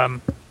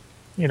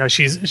 you know,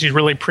 she's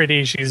really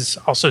pretty. She's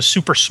also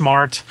super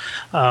smart,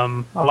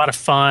 a lot of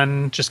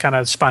fun, just kind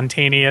of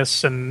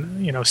spontaneous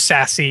and, you know,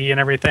 sassy and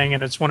everything.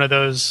 And it's one of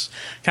those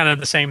kind of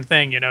the same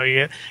thing. You know,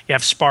 you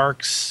have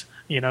sparks,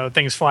 you know,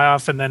 things fly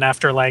off, and then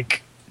after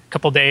like a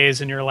couple days,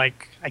 and you're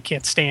like, I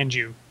can't stand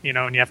you, you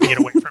know, and you have to get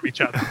away from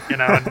each other, you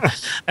know. And,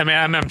 I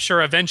mean, I'm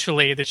sure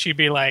eventually that she'd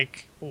be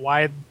like,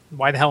 why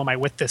the hell am I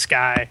with this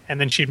guy?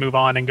 And then she'd move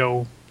on and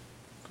go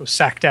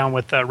sack down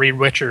with Reed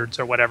Richards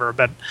or whatever.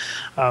 But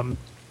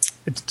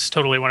it's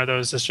totally one of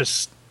those. It's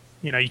just,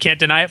 you know, you can't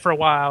deny it for a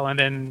while, and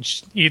then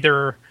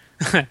either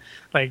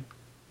like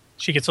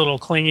she gets a little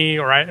clingy,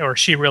 or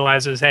she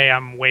realizes, hey,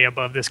 I'm way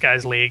above this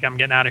guy's league. I'm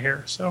getting out of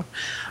here. So.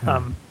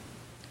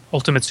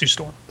 Ultimate Sue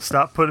Storm.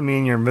 Stop putting me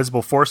in your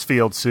invisible force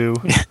field, Sue.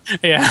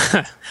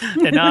 Yeah,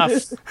 enough.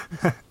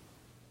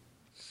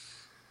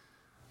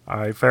 All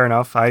right, fair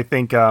enough. I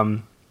think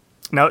no,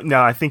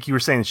 I think you were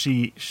saying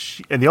she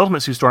and the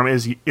Ultimate Sue Storm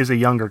is a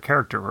younger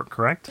character,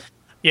 correct?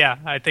 Yeah,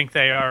 I think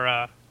they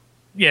are.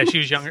 Yeah, she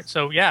was younger,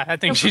 so yeah, I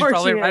think she's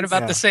probably right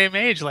about the same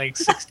age, like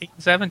 16,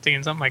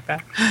 17, something like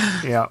that.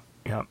 Yeah.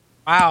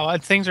 Wow,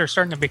 things are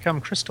starting to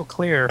become crystal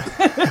clear.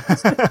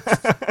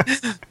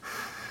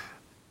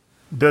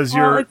 Does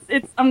your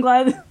I'm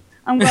glad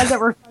that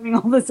we're finding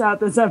all this out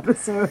this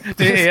episode.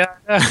 Yeah.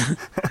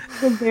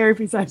 Good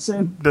therapy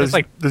session. Does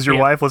your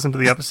wife listen to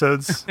the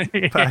episodes,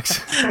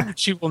 Pax?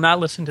 She will not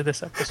listen to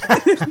this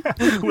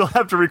episode. We'll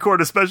have to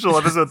record a special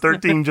episode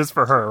 13 just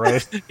for her,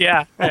 right?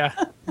 Yeah.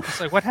 It's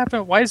like, what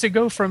happened? Why does it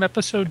go from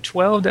episode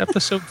 12 to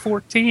episode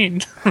 14?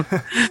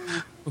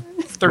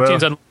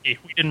 13's unlucky.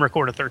 We didn't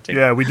record a 13.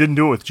 Yeah, we didn't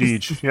do it with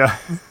Jeej. Yeah.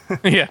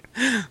 Yeah.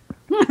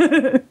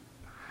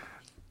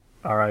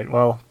 All right.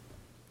 Well,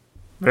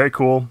 very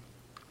cool.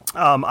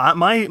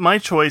 My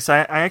choice, I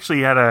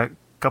actually had a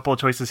couple of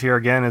choices here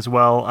again as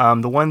well.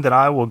 The one that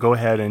I will go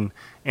ahead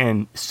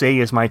and say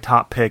is my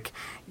top pick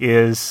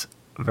is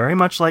very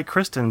much like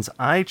Kristin's.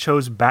 I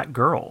chose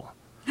Batgirl.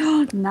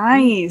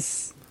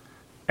 Nice.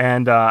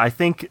 And I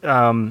think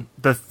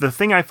the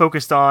thing I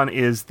focused on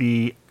is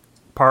the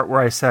part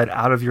where I said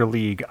out of your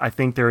league. I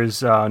think there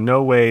is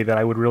no way that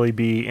I would really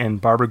be in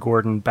Barbara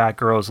Gordon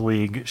Batgirl's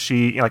league.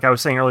 She, like I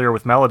was saying earlier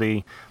with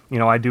Melody,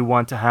 I do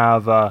want to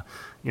have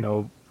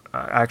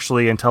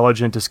actually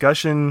intelligent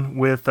discussion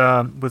with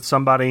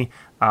somebody.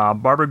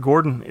 Barbara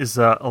Gordon is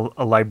a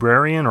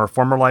librarian or a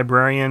former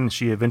librarian.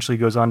 She eventually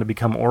goes on to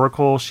become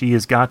Oracle. She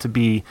has got to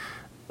be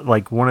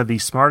like one of the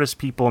smartest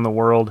people in the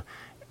world.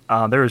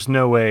 There is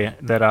no way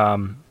that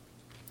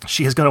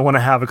she is going to want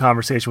to have a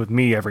conversation with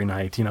me every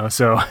night,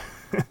 so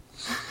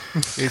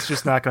it's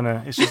just not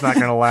gonna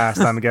last,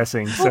 I'm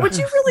guessing. So. Well,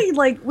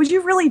 would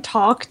you really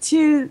talk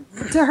to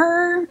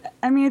her?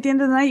 I mean, at the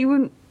end of the night, you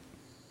wouldn't.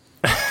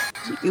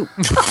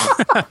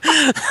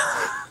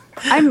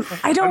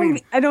 I don't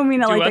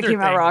mean it like that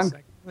came out wrong.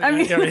 I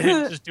mean,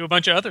 just do a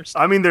bunch of other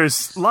stuff. I mean,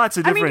 there's lots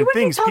of different things. You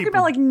wouldn't be talking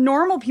about like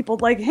normal people,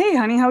 like, "Hey,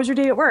 honey, how was your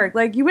day at work?"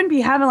 Like, you wouldn't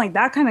be having like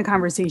that kind of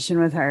conversation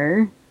with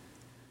her.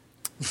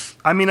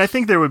 I mean, I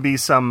think there would be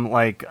some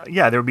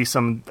there would be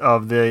some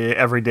of the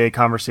everyday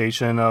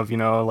conversation of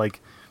like,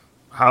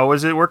 how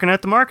is it working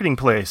at the marketing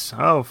place?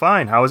 Oh,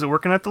 fine. How is it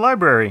working at the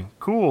library?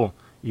 Cool.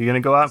 You gonna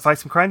go out and fight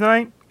some crime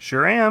tonight?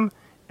 Sure am.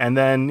 And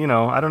then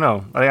I don't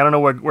know. I don't know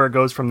where it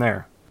goes from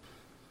there.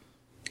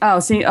 Oh,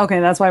 see,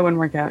 okay, that's why it wouldn't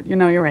work out.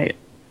 You're right.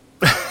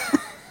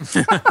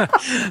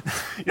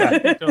 Yeah,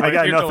 I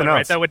got nothing else.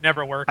 Right. That would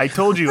never work. I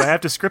told you I have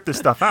to script this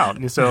stuff out,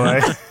 so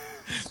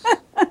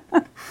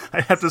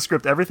I have to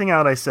script everything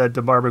out I said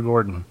to Barbara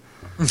Gordon,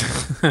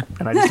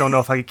 and I just don't know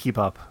if I could keep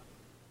up.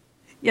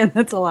 Yeah,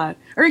 that's a lot.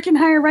 Or you can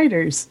hire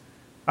writers.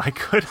 I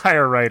could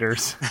hire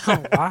writers.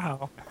 Oh,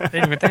 wow. I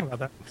didn't even think about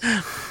that.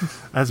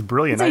 That's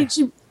brilliant. Thank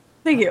you.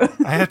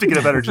 I have to get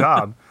a better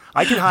job.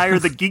 I could hire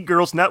the Geeks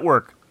Girls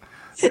Network.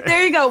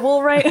 There you go.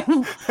 We'll write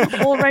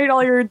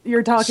all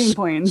your talking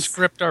points.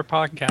 Script our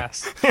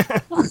podcast.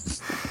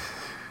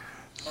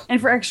 And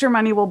for extra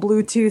money, we'll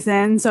Bluetooth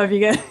in. So if you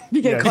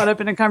get caught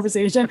up in a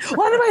conversation,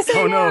 what did I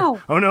say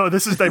now? Oh no,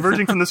 this is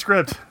diverging from the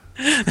script.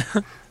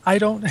 I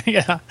don't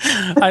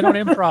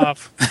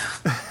improv.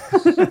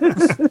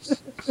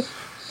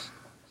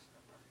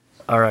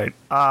 All right.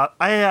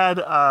 I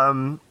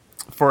had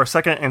for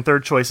second and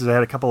third choices, I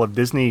had a couple of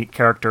Disney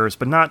characters,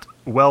 but not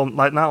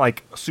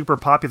like super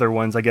popular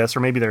ones, I guess, or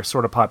maybe they're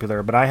sort of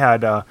popular. But I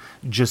had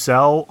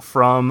Giselle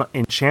from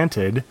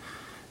Enchanted.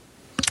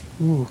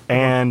 Ooh.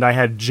 And I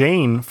had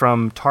Jane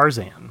from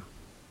Tarzan.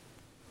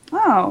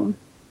 Oh.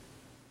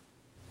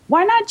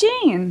 Why not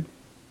Jane?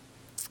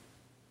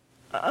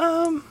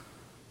 I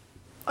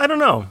don't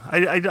know.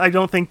 I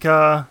don't think...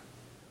 I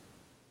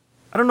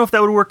don't know if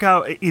that would work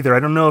out either. I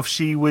don't know if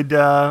she would...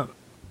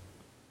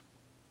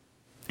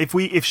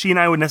 If she and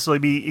I would necessarily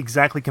be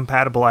exactly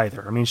compatible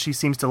either. I mean, she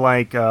seems to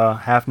like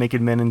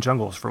half-naked men in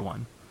jungles, for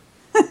one.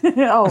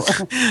 Oh.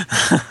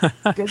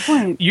 Good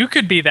point. You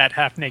could be that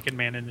half-naked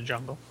man in the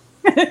jungle.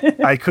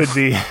 I could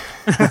be.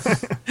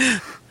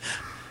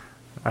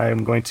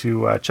 I'm going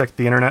to check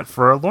the internet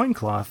for a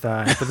loincloth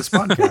after this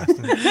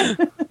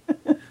podcast.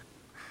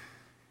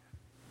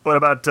 What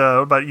about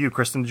you,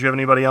 Kristin? Did you have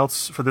anybody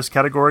else for this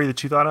category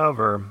that you thought of,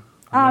 or?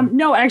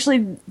 No,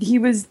 actually,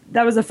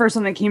 that was the first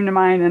one that came to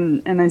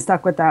mind, and I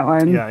stuck with that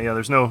one. Yeah.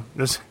 There's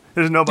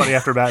nobody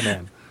after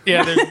Batman.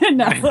 Yeah.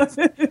 No.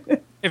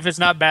 If it's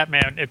not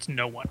Batman, it's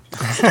no one.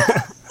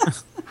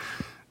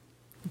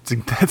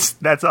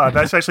 That's odd.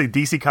 That's actually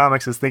DC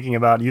Comics is thinking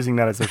about using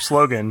that as their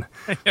slogan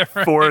right.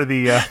 for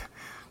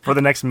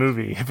the next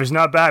movie. If it's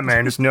not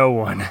Batman, it's no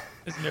one.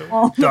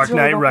 Well, Dark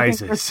Knight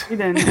Rises.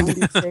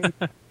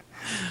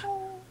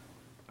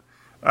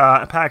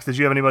 Pax, did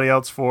you have anybody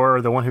else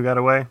for the one who got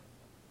away?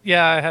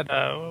 Yeah, I had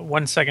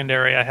one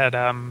secondary. I had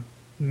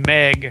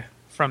Meg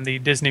from the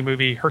Disney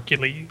movie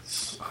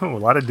Hercules. Oh, a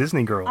lot of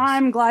Disney girls.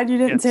 I'm glad you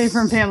didn't say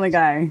from Family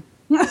Guy.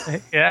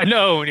 Yeah,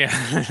 no.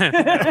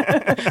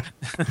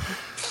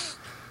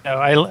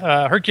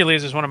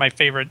 Hercules is one of my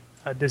favorite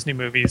Disney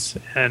movies,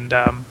 and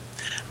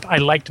I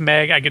liked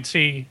Meg. I could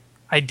see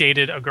I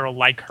dated a girl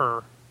like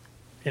her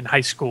in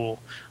high school,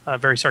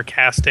 very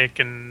sarcastic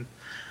and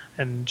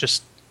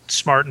just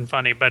smart and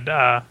funny. But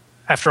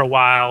after a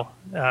while,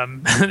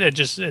 it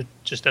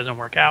just doesn't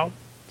work out.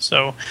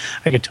 So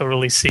I could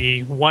totally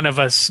see one of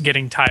us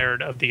getting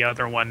tired of the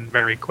other one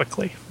very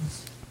quickly.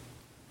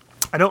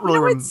 I don't really.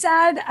 What's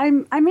sad?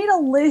 I made a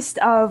list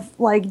of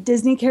like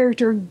Disney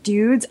character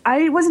dudes.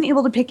 I wasn't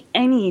able to pick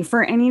any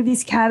for any of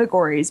these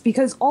categories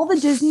because all the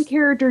Disney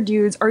character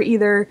dudes are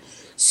either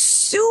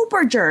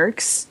super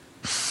jerks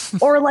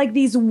or like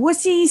these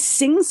wussy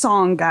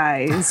sing-song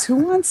guys. Who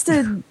wants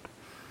to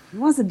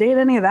date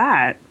any of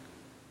that?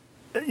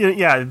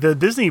 Yeah, the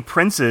Disney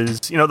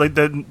princes,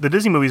 the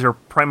Disney movies are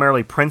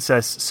primarily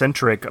princess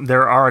centric.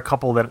 There are a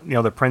couple that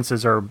the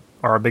princes are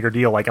are a bigger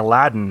deal. Like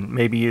Aladdin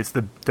maybe is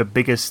the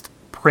biggest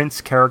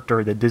prince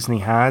character that Disney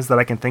has that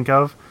I can think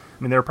of.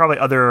 I mean, there are probably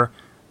other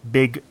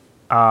big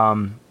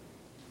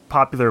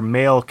popular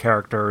male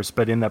characters,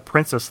 but in the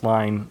princess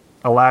line,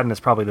 Aladdin is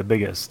probably the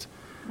biggest.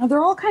 Oh,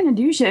 they're all kind of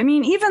douchey. I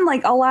mean, even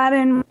like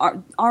Aladdin,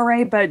 all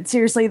right, but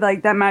seriously,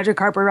 like that magic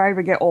carpet ride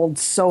would get old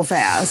so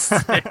fast.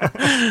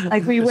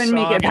 Like we wouldn't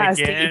make it past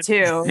day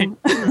 2.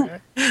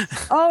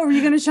 Oh, are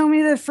you going to show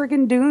me the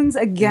freaking dunes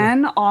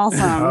again?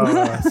 Awesome.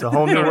 It's a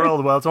whole new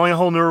world. Well, it's only a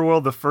whole new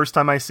world the first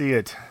time I see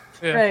it.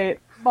 Yeah. Right.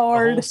 The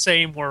Bored. whole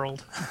same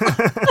world.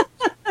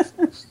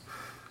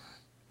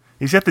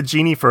 He's got the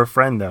genie for a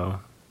friend,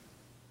 though.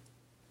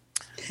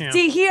 Yeah.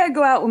 See, he had to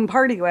go out and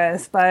party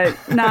with, but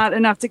not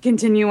enough to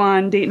continue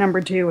on date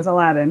number 2 with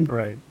Aladdin.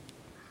 Right.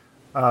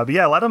 But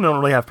yeah, a lot of them don't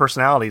really have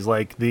personalities.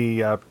 Like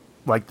the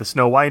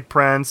Snow White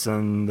prince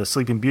and the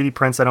Sleeping Beauty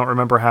prince. I don't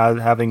remember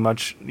having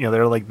much. You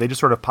know, they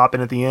just sort of pop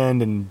in at the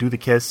end and do the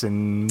kiss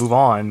and move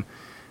on.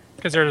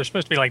 Because they're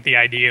supposed to be like the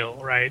ideal,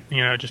 right?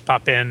 You know, just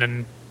pop in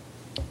and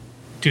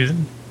do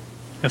them.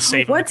 What's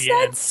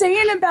that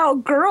saying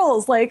about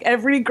girls? Like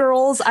every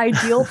girl's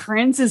ideal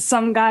prince is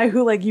some guy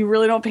who like you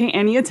really don't pay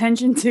any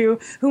attention to,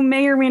 who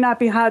may or may not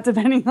be hot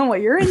depending on what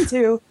you're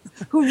into,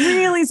 who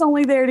really is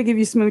only there to give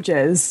you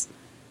smooches.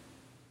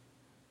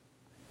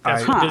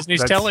 That's what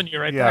Disney's telling you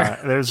right there.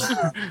 Yeah, there's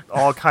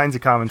all kinds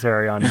of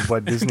commentary on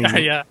what Disney...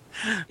 Yeah.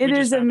 It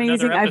is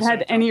amazing. I've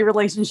had any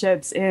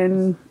relationships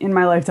in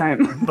my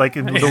lifetime. Like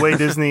the way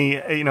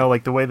Disney, you know,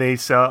 like the way they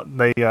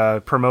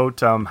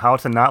promote how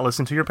to not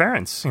listen to your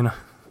parents, you know.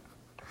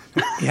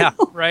 Yeah,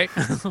 right.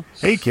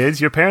 Hey kids,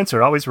 your parents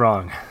are always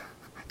wrong.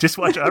 Just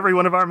watch every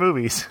one of our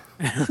movies.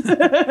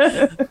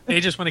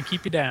 They just want to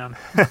keep you down.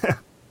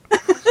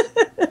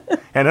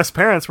 And us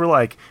parents were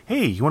like,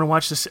 hey, you want to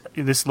watch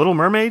this Little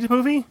Mermaid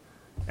movie?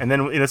 And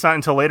then it's not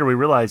until later we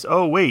realize,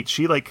 oh, wait,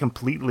 she like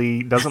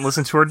completely doesn't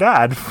listen to her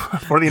dad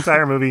for the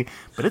entire movie,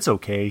 but it's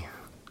okay.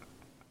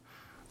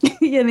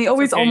 Yeah, and they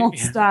always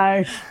almost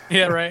die.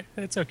 Yeah, right.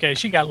 It's okay.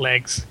 She got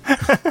legs.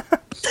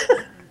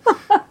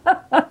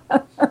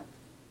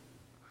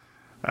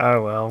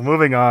 Oh, well,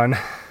 moving on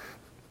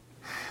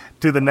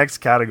to the next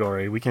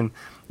category. We can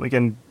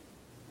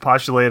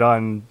postulate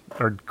on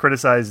or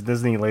criticize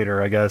Disney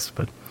later, I guess,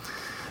 but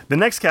the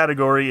next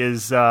category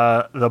is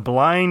the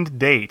blind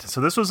date.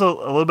 So this was a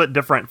little bit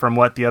different from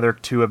what the other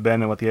two have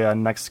been and what the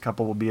next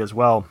couple will be as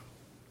well.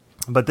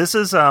 But this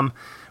is,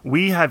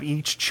 we have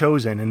each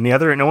chosen, and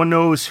no one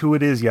knows who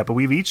it is yet, but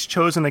we've each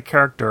chosen a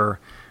character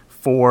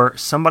for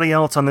somebody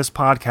else on this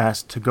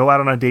podcast to go out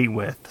on a date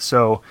with.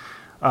 So,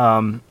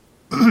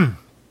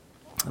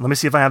 let me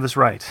see if I have this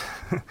right.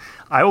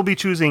 I will be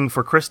choosing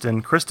for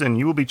Kristin. Kristin,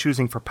 you will be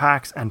choosing for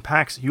Pax. And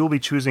Pax, you will be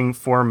choosing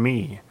for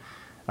me.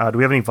 Do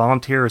we have any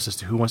volunteers as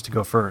to who wants to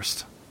go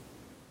first?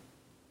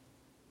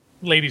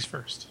 Ladies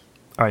first.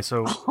 All right,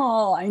 so...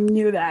 Oh, I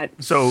knew that.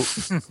 So,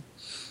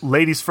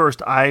 ladies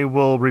first, I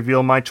will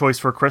reveal my choice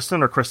for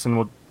Kristin, or Kristin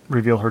will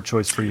reveal her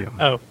choice for you.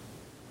 Oh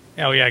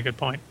yeah, good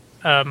point.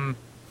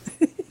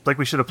 Like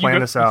we should have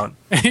planned this out.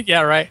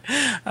 Yeah, right.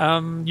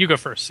 You go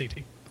first,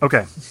 CT.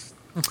 Okay.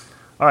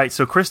 All right,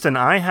 so Kristin,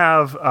 I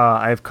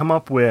have come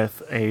up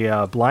with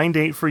a blind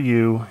date for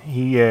you.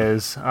 He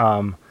is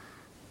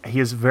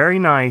very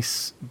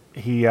nice.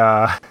 He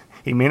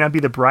may not be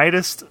the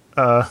brightest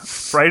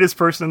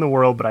person in the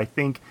world, but I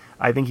think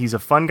he's a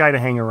fun guy to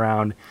hang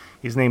around.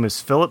 His name is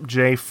Philip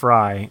J.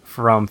 Fry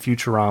from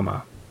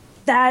Futurama.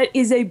 That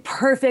is a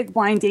perfect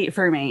blind date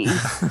for me.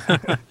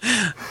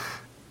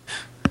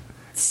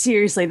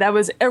 Seriously, that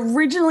was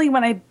originally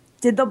when I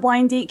did the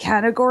blind date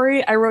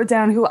category, I wrote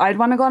down who I'd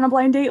want to go on a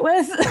blind date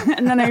with,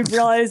 and then I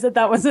realized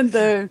that wasn't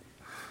the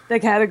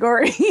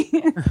category.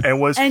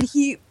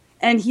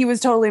 And he was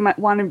totally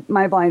wanted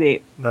my blind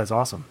date. That's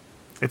awesome.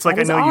 It's like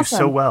I know you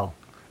so well.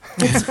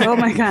 Oh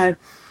my god.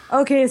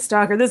 Okay,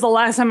 stalker. This is the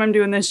last time I'm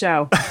doing this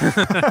show.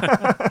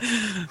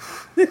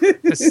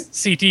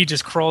 CT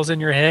just crawls in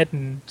your head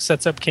and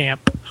sets up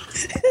camp.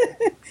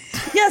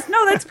 Yes,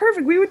 no, that's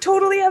perfect. We would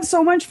totally have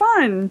so much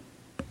fun.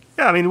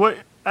 Yeah, I mean,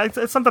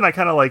 it's something I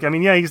kind of like. I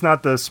mean, yeah, he's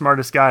not the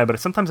smartest guy, but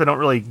sometimes I don't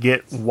really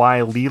get why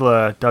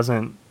Leela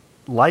doesn't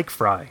like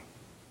Fry.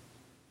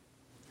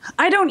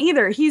 I don't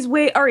either. He's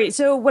all right.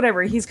 So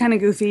whatever. He's kind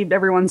of goofy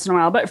every once in a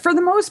while, but for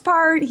the most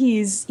part,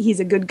 he's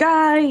a good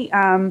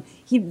guy.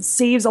 He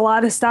saves a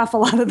lot of stuff a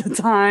lot of the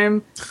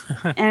time,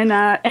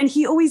 and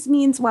he always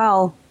means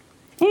well.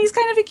 And he's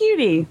kind of a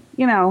cutie,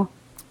 you know.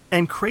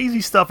 And crazy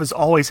stuff is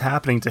always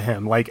happening to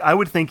him. Like I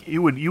would think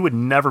you would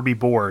never be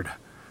bored.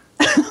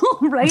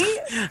 Right?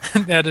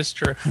 That is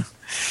true.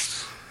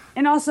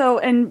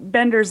 And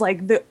Bender's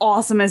like the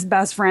awesomest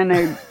best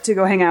friend to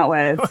go hang out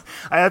with.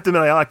 I have to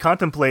admit, I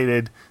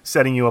contemplated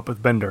setting you up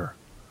with Bender.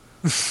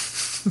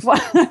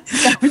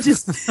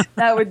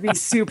 that would be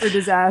super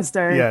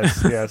disaster.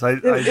 Yes.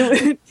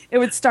 It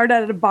would start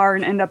out at a bar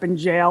and end up in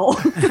jail.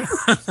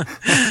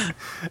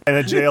 And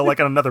a jail like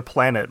on another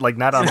planet, like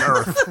not on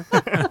Earth.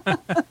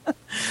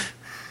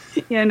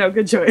 Yeah, no,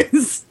 good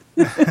choice.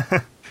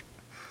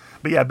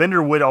 But yeah,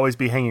 Bender would always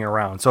be hanging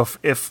around. So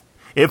if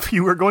If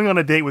you were going on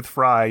a date with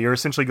Fry, you're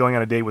essentially going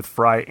on a date with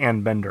Fry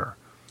and Bender.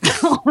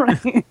 All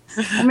right.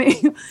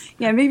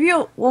 Maybe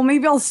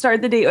I'll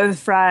start the date with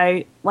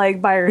Fry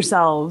like by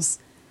ourselves,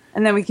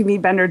 and then we can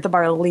meet Bender at the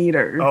bar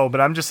later. Oh,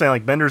 but I'm just saying,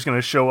 like, Bender's going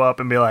to show up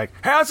and be like,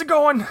 "How's it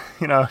going?"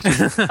 You know.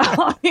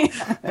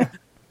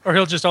 Or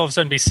he'll just all of a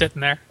sudden be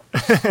sitting there.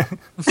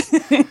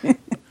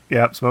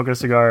 Yep, smoking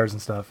cigars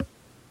and stuff.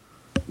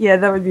 Yeah,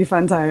 that would be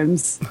fun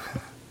times.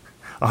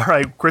 All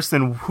right,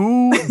 Kristin,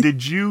 who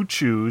did you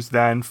choose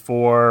then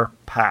for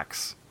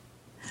Pax?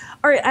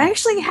 All right,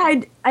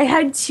 I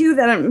had two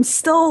that I'm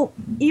still,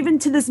 even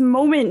to this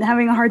moment,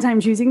 having a hard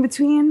time choosing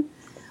between.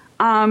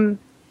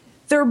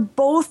 They're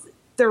both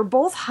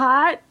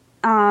hot.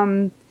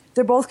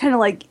 They're both kind of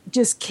like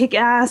just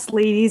kick-ass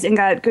ladies and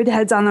got good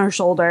heads on their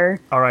shoulder.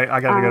 All right,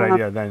 I got a good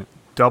idea then.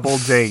 Double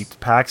date,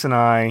 Pax and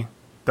I.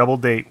 Double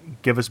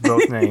date. Give us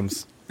both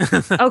names.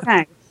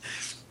 Okay,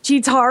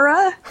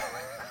 Chitara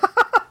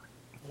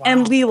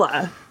and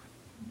Leela.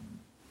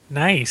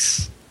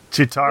 Nice.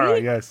 Chitara,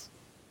 Right? yes.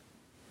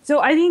 So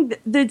I think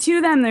the two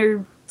of them,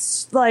 they're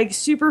like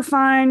super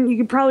fun. You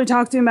could probably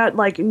talk to them about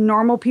like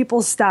normal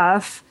people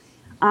stuff.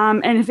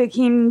 And if it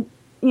came,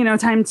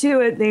 time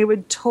to it, they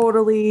would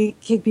totally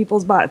kick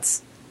people's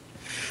butts.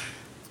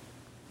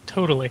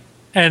 Totally.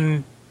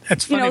 And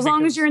it's funny. As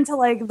long as you're into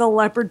like the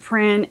leopard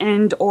print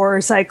and or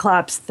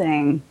Cyclops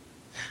thing.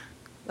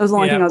 That was the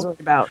only thing I was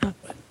worried about.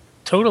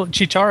 Totally.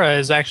 Chitara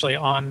is actually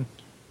on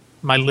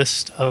my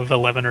list of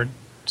 11 or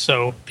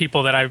so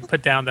people that I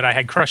put down that I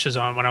had crushes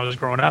on when I was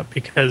growing up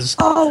because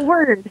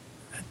word.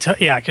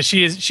 Because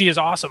she is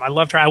awesome. I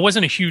loved her. I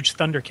wasn't a huge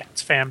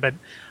Thundercats fan, but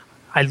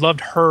I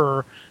loved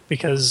her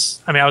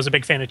because I was a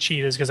big fan of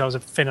Cheetahs because I was a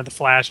fan of the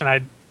Flash, and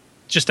I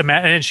just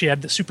imagine, and she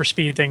had the super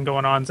speed thing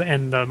going on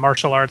and the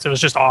martial arts. It was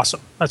just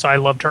awesome. That's why I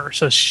loved her.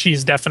 So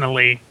she's that's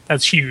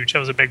huge. That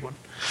was a big one.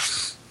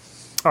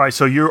 All right,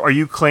 so are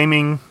you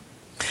claiming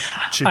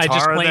Chitara? I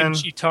just claimed then?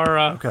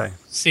 Chitara. Okay.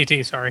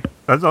 CT, sorry.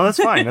 That's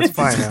fine. That's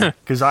fine.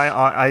 Because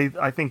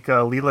I think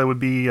Leela would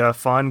be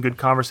fun, good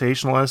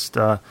conversationalist.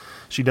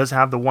 She does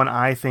have the one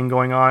eye thing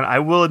going on. I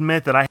will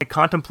admit that I had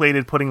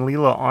contemplated putting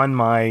Leela on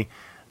my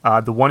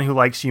the one who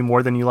likes you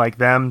more than you like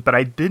them, but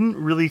I didn't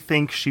really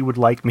think she would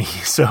like me,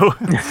 so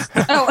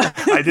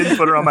I didn't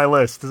put her on my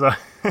list. So.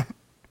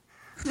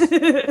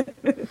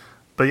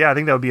 But yeah, I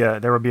think there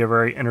would be a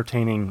very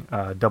entertaining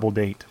double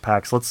date,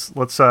 Pax. Let's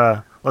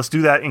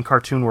do that in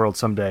Cartoon World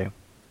someday.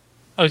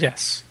 Oh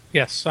yes,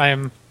 I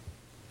am.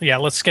 Yeah,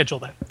 let's schedule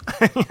that.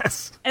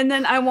 Yes. And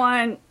then I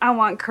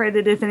want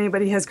credit if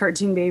anybody has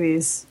cartoon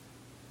babies.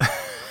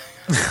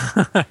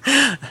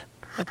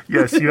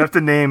 Yes, you have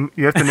to name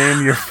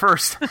your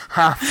first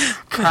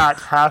half cat,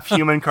 half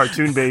human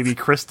cartoon baby,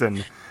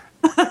 Kristin.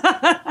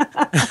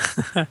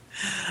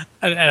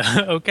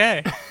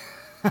 Okay.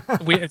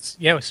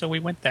 So we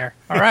went there.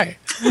 All right.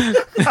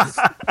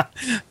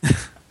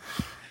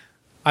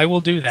 I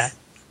will do that.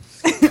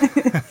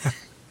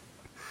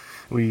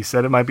 We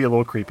said it might be a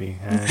little creepy.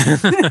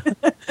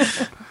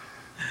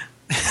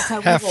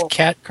 Half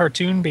cat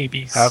cartoon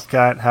babies. Half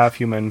cat, half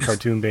human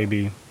cartoon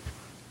baby.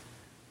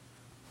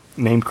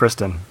 Named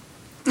Kristin.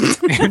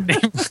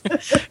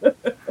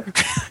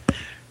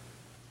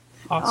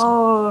 Awesome.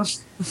 Oh,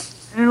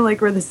 I don't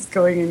like where this is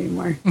going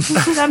anymore.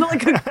 sounded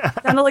like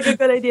a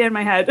good idea in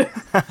my head.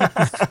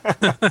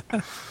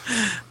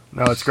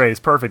 No, it's great. It's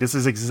perfect. This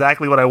is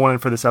exactly what I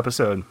wanted for this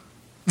episode.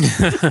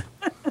 The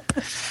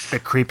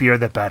creepier,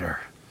 the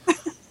better.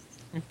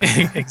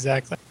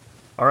 Exactly.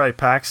 All right,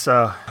 Pax.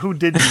 Who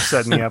did you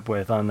set me up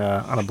with on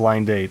a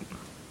blind date?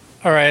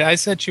 All right, I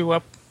set you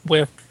up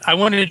with. I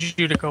wanted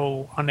you to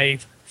go on a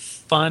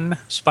fun,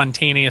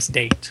 spontaneous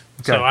date.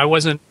 Okay. So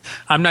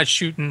I'm not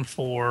shooting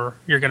for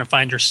you're going to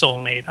find your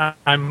soulmate. I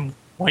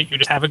want you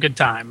to have a good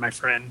time, my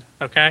friend.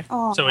 Okay.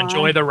 Aww. So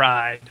enjoy the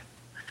ride.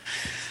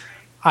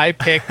 I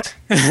picked,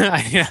 not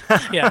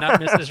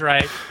Mrs.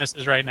 Right,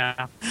 Mrs. Right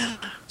now.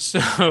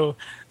 So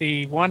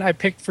the one I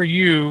picked for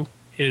you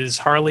is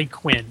Harley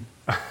Quinn.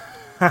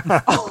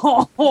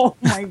 Oh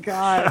my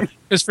god!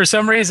 Because for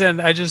some reason,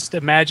 I just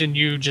imagine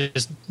you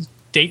just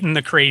dating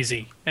the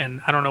crazy,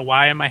 and I don't know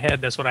why in my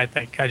head that's what I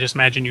think. I just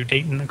imagine you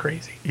dating the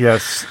crazy.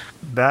 Yes,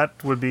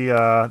 that would be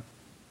that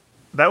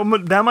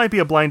might be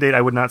a blind date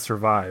I would not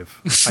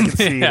survive. I can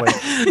see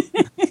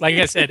like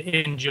I said,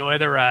 enjoy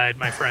the ride,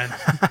 my friend.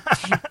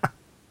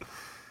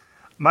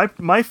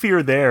 My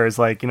fear there is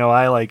I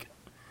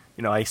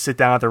sit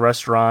down at the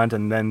restaurant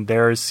and then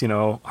there's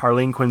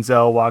Harleen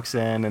Quinzel walks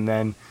in and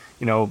then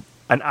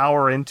an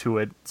hour into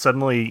it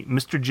suddenly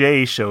Mr.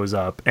 J shows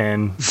up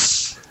and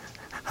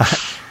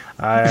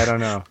I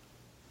don't know.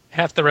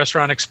 Half the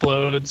restaurant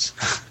explodes.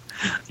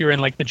 You're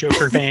in the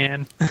Joker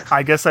van.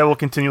 I guess I will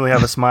continually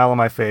have a smile on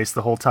my face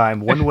the whole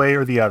time, one way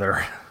or the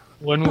other.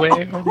 One way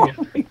or the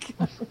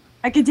other.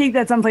 I could take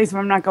that someplace, but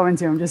I'm not going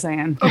to. I'm just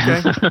saying.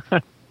 Okay,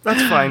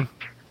 that's fine.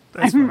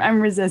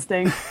 I'm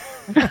resisting.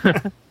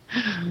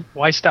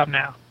 Why stop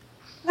now?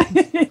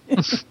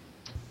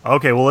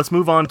 Okay, well, let's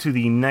move on to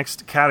the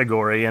next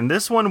category, and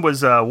this one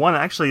was one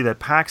actually that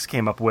Pax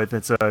came up with.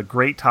 It's a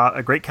great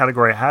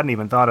category I hadn't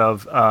even thought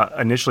of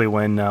initially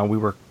when we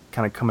were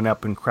kind of coming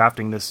up and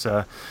crafting this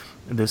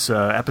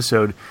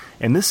episode,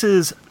 and this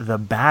is the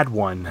bad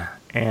one.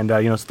 And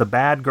it's the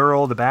bad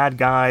girl, the bad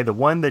guy, the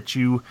one that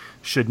you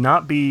should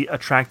not be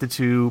attracted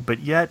to,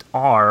 but yet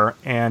are.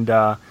 And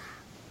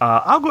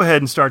I'll go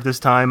ahead and start this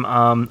time.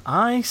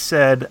 I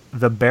said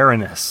the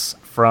Baroness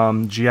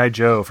from G.I.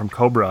 Joe, from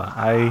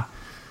Cobra.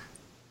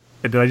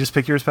 Did I just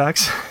pick yours,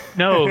 Pax?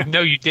 No,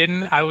 you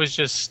didn't. I was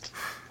just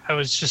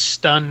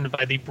stunned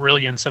by the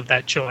brilliance of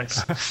that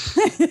choice.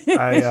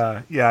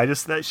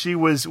 That she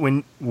was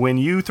when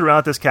you threw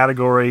out this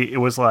category, it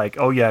was like,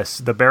 oh yes,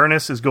 the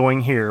Baroness is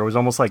going here. It was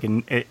almost like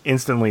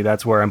instantly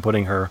that's where I'm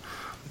putting her.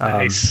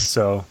 Nice.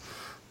 So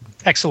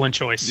excellent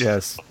choice.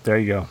 Yes, there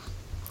you go.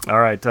 All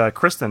right,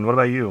 Kristin, what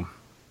about you?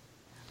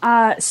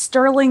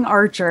 Sterling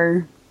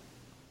Archer.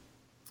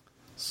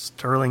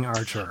 Sterling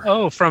Archer.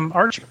 Oh, from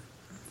Archer.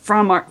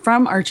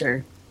 From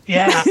Archer.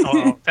 Yeah.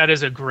 Oh, that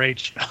is a great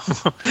show.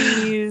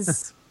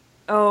 He's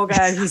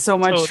so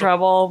much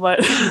trouble, but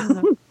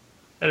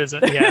that is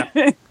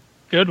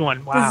good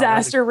one. Wow.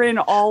 Disaster written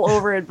all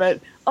over it, but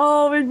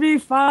it'd be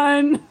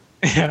fun.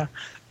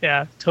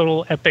 Yeah.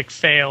 Total epic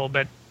fail,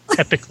 but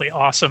epically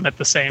awesome at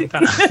the same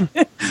time.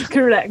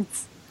 Correct.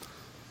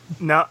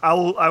 Now,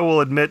 I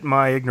will admit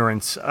my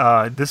ignorance.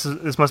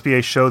 This must be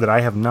a show that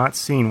I have not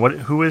seen.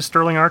 Who is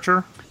Sterling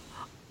Archer?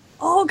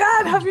 Oh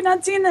God, have you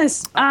not seen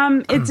this?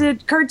 It's a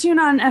cartoon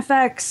on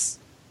FX.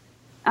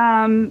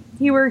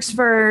 He works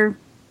for,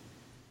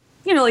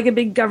 like a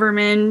big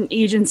government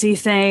agency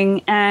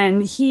thing,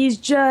 and he's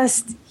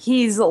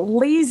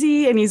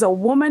lazy and he's a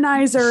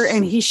womanizer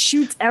and he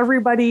shoots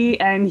everybody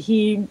and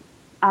he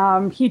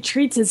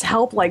treats his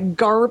help like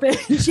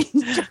garbage.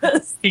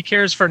 He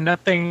cares for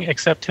nothing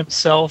except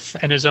himself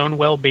and his own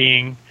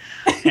well-being,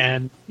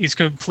 and he's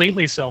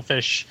completely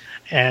selfish,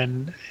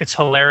 and it's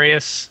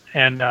hilarious.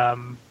 And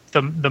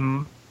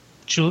the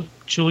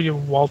Julia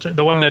Walter,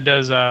 the one that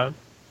does that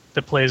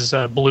plays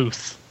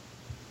Bluth,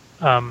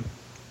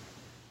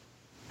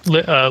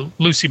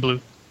 Lucy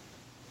Bluth.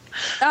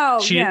 Oh,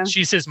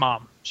 she's his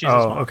mom. She's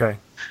his mom. Okay.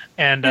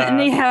 And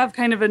they have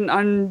kind of an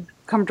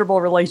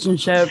uncomfortable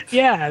relationship.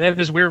 Yeah, they have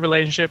this weird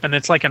relationship, and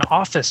it's like an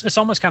office. It's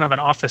almost kind of an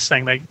office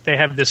thing. They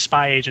have this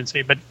spy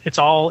agency, but it's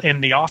all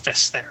in the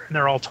office there, and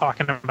they're all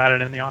talking about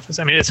it in the office.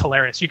 I mean, it's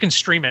hilarious. You can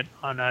stream it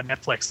on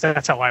Netflix.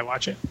 That's how I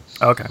watch it.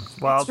 Okay.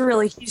 Well, it's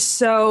really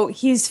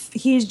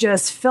he's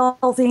just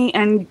filthy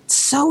and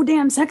so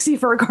damn sexy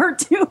for a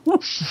cartoon.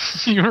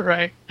 You're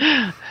right.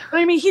 I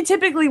mean, he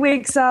typically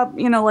wakes up,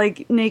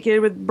 like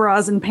naked with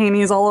bras and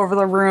panties all over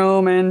the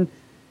room, and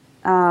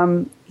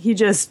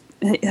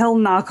he'll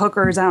knock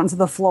hookers out into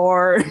the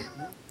floor.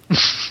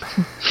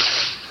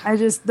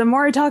 The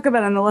more I talk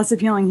about him, the less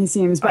appealing he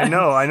seems. But I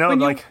know. When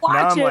like you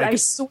watch now, I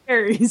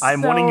swear,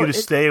 I'm wanting you to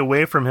stay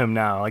away from him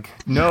now. Like,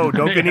 no,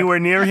 don't get anywhere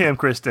near him,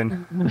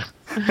 Kristin.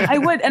 I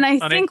would, and I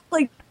think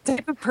like the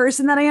type of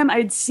person that I am,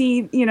 I'd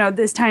see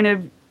this kind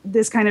of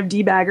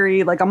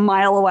debaggery like a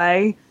mile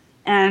away,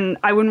 and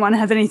I wouldn't want to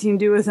have anything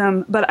to do with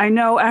him. But I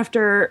know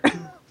after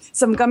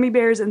some gummy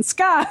bears and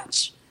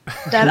scotch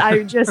that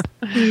I just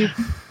be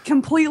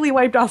completely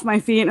wiped off my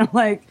feet, and I'm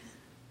like,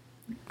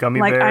 gummy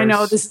bears. I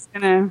know this is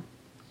gonna.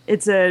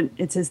 It's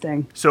his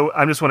thing. So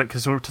I'm just wondering,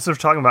 because we're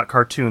talking about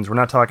cartoons, we're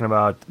not talking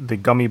about the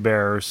gummy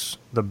bears,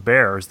 the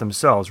bears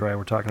themselves, right?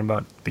 We're talking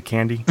about the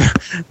candy.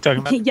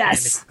 Talking about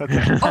yes. The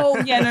candy. Okay. Oh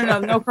yeah,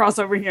 no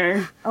crossover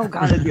here. Oh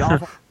God, it'd be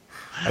awful.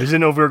 I just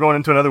didn't know if we were going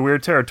into another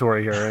weird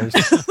territory here.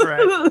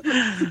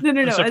 Right.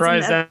 No. I'm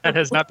surprised that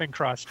has not been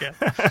crossed yet.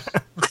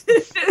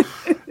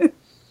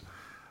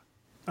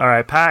 All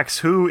right, Pax,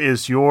 who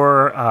is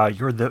your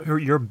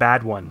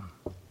bad one?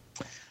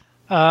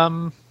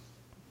 The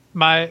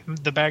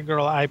bad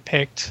girl I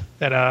picked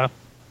that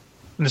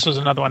and this was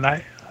another one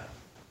that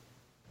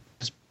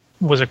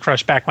was a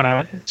crush back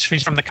when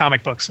she's from the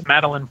comic books.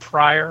 Madeline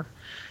Pryor.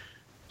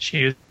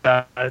 She's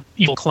an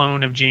evil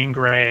clone of Jean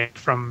Grey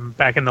from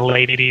back in the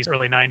late 80s,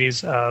 early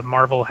 90s.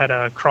 Marvel had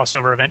a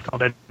crossover event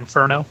called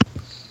Inferno,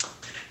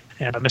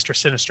 and Mr.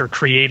 Sinister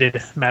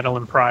created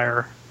Madeline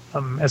Pryor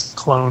as a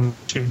clone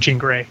to Jean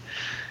Grey,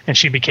 and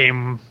she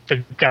became the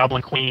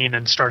Goblin Queen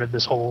and started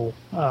this whole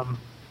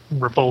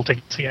revolt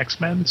against the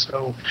X-Men.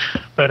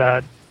 But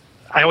I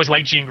always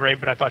liked Jean Grey,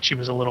 but I thought she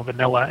was a little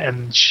vanilla,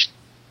 and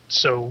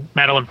so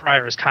Madeline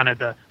Pryor is kind of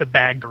the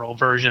bad girl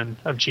version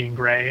of Jean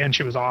Grey, and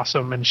she was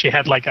awesome. And she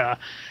had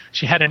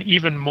an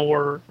even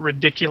more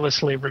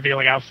ridiculoly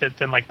revealing outfit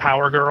than like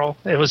Power Girl.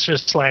 It was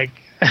just like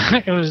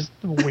it was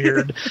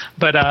weird,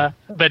 but I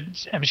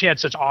mean, she had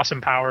such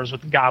awesome powers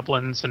with the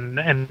goblins and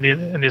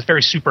these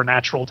very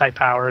supernatural type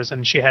powers,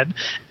 and she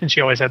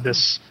always had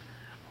this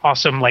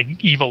awesome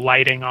like evil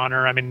lighting on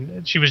her. I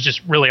mean, she was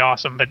just really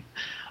awesome, but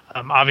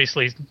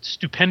obviously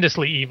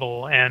stupendously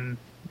evil, and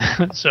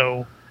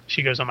so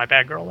she goes on my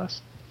bad girl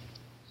list.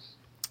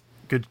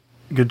 Good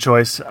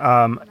choice.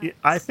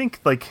 I think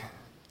like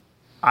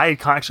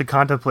actually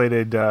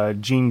contemplated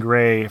Jean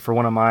Grey for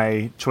one of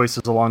my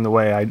choices along the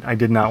way. I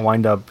did not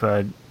wind up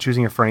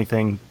choosing her for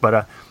anything,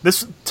 but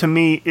this to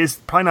me is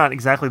probably not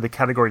exactly the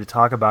category to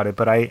talk about it.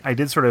 But I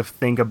did sort of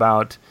think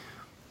about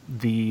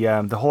the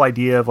whole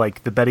idea of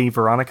like the Betty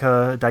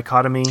Veronica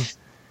dichotomy.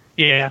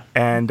 Yeah,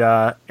 and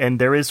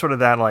there is sort of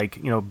that, like,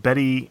 you know,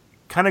 Betty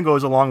kind of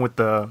goes along with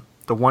the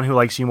one who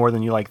likes you more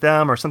than you like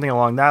them, or something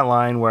along that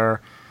line, where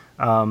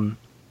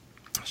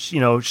you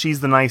know, she's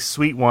the nice,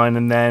 sweet one,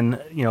 and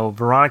then, you know,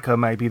 Veronica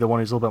might be the one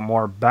who's a little bit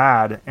more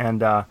bad.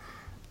 And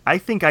I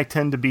think I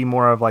tend to be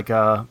more of like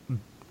a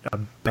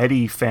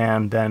Betty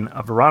fan than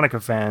a Veronica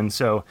fan.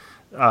 So,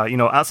 you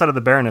know, outside of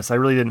the Baroness, there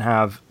really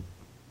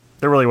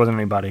wasn't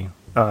anybody,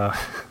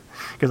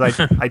 because I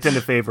tend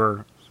to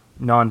favor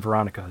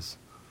non-Veronicas.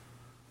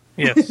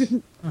 Yes.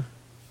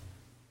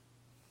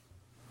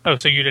 Oh,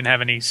 so you didn't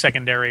have any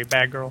secondary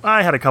bad girl?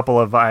 I had a couple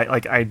of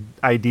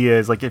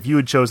ideas. Like, if you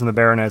had chosen the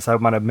Baroness, I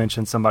might have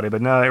mentioned somebody.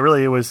 But no,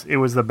 it was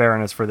the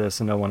Baroness for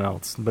this and no one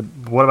else. But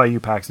what about you,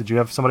 Pax? Did you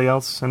have somebody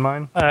else in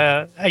mind?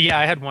 Yeah,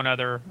 I had one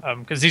other,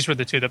 because these were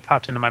the two that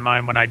popped into my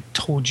mind when I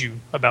told you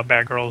about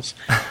bad girls.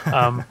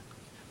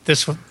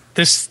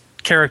 This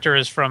character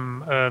is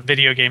from a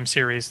video game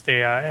series, the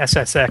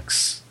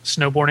SSX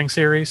snowboarding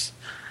series.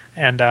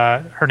 And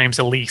her name's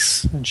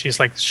Elise, and she's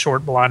like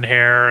short blonde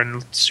hair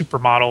and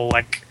supermodel,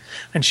 like,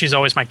 and she's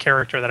always my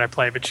character that I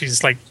play. But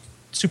she's like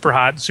super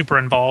hot, super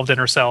involved in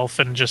herself,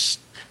 and just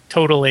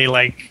totally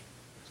like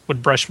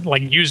would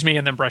use me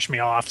and then brush me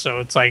off. So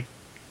it's like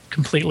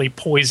completely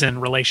poison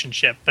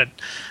relationship, but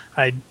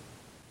I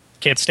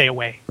can't stay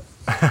away.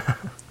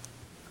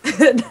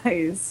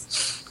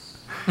 Nice.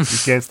 You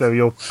can't stay.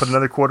 You'll put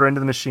another quarter into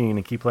the machine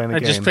and keep playing the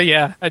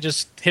game. I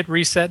just hit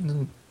reset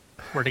and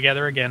we're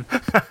together again.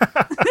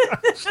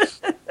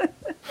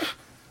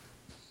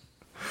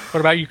 What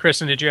about you,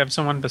 Kristin? Did you have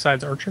someone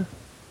besides Archer?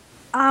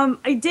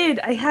 I did.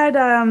 I had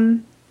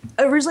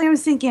originally I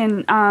was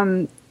thinking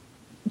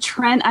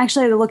Trent.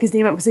 Actually, I had to look his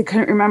name up because I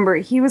couldn't remember.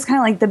 He was kind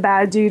of like the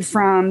bad dude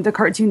from the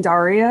cartoon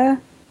Daria.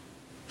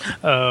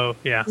 Oh,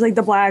 yeah. It was like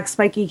the black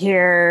spiky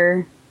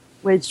hair,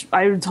 which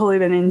I would totally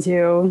been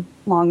into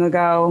long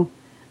ago.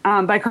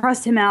 But I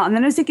crossed him out, and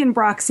then I was thinking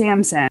Brock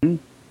Samson.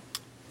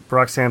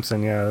 Brock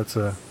Samson, yeah, that's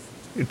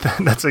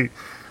a.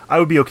 I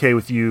would be okay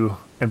with you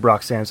and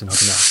Brock Samson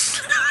hooking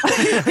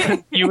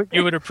up.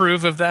 You would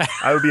approve of that?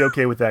 I would be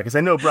okay with that because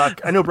I know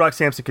Brock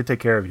Samson could take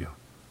care of you.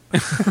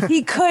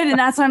 He could, and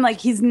that's why I'm like,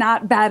 he's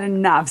not bad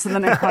enough. So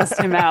then I crossed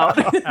him out.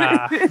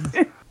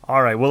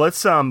 All right. Well,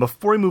 let's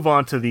before we move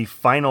on to the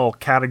final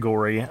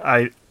category,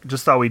 I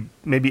just thought we'd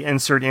maybe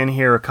insert in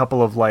here a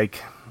couple of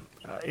like.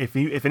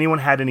 If anyone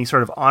had any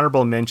sort of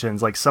honorable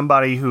mentions, like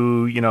somebody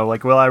who, you know,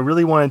 like, well, I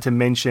really wanted to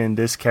mention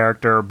this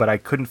character, but I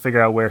couldn't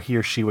figure out where he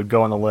or she would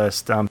go on the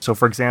list. So,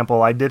 for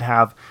example, I did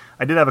have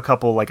a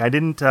couple. Like, I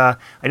didn't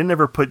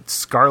ever put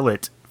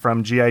Scarlet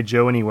from G.I.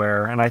 Joe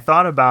anywhere, and I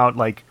thought about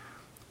like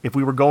if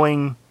we were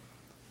going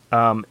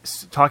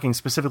talking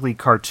specifically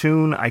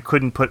cartoon, I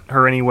couldn't put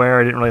her anywhere.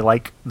 I didn't really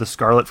like the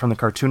Scarlet from the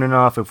cartoon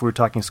enough. If we were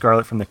talking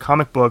Scarlet from the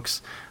comic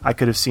books, I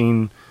could have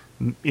seen,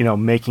 you know,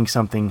 making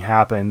something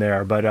happen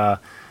there, but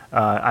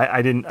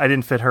I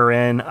didn't fit her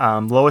in.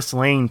 Lois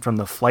Lane from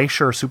the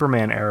Fleischer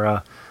Superman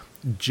era,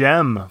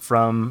 Jem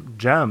from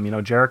Jem, you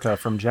know, Jerrica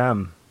from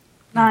Jem.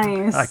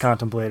 Nice. I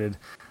contemplated.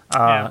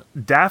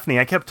 Daphne.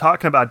 I kept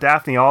talking about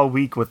Daphne all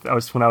week when I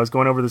was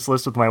going over this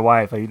list with my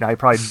wife. I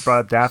probably brought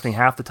up Daphne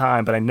half the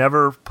time, but I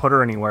never put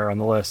her anywhere on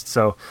the list.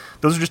 So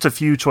those are just a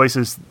few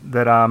choices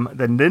that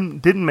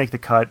didn't make the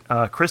cut.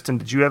 Kristin,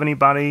 did you have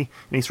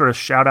any sort of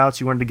shout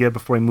outs you wanted to give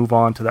before we move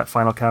on to that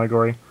final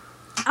category?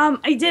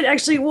 I did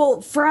actually.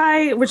 Well,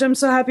 Fry, which I'm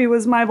so happy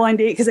was my blind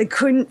date because I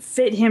couldn't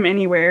fit him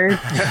anywhere.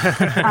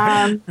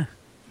 And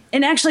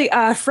actually,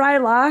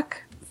 Frylock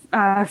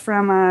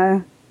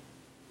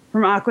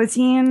from Aqua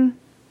Teen.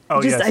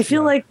 Oh, yes, I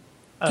feel like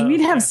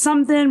we'd have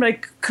something, but I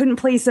couldn't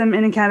place him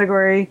in a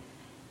category.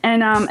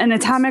 And an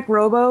Atomic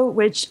Robo,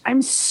 which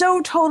I'm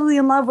so totally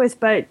in love with,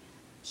 but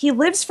he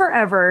lives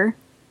forever.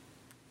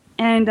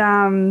 And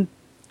I'm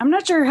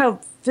not sure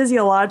how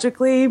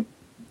physiologically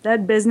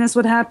that business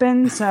would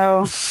happen,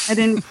 so I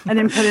didn't put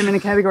him in a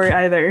category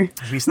either.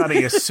 He's not a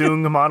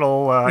Yasung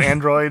model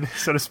android,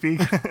 so to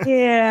speak.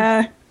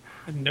 Yeah.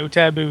 No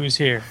taboos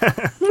here.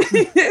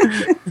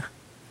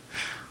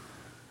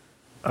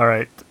 All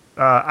right.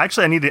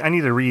 Actually, I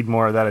need to read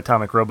more of that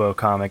Atomic Robo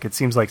comic. It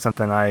seems like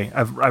something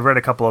I've read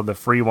a couple of the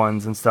free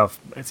ones and stuff.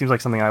 It seems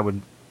like something I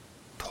would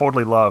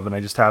totally love, and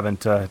I just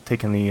haven't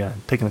taken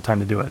the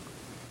time to do it.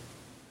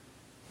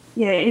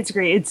 Yeah, it's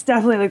great. It's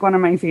definitely like one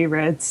of my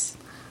favorites.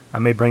 I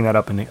may bring that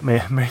up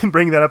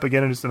bring that up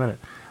again in just a minute.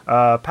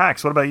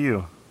 Pax, what about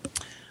you?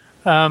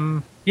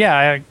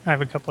 Yeah, I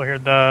have a couple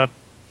here.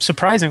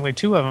 Surprisingly,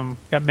 two of them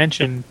got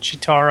mentioned.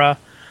 Chitara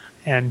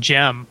and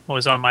Jem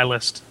was on my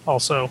list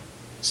also.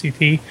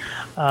 CP.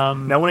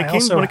 Now, when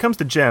it comes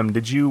to Jem,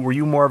 were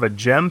you more of a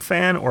Jem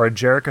fan or a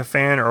Jerrica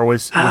fan, or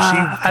was she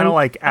kind of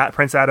like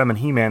Prince Adam and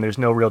He-Man? There's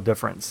no real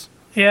difference.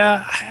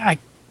 Yeah, I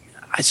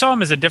saw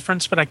him as a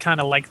difference, but I kind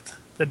of liked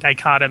the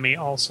dichotomy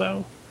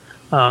also.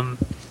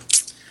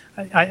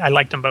 I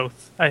liked them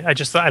both. I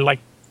just thought I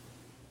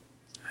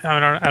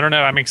don't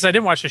know. I mean, because I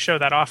didn't watch the show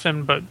that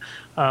often, but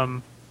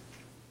I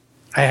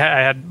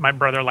had my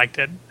brother liked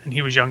it, and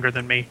he was younger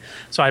than me,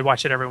 so I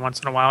watch it every once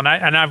in a while.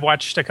 And I've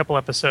watched a couple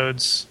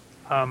episodes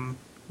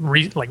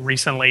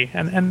recently,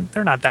 and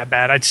they're not that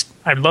bad.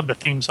 I love the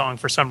theme song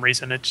for some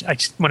reason.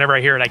 Whenever I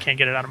hear it, I can't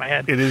get it out of my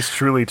head. It is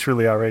truly,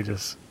 truly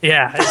outrageous.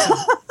 Yeah,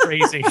 it's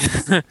crazy.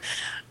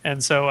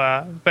 And so,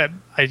 I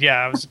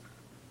was a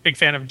big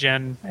fan of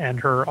Jen and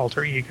her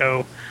alter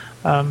ego.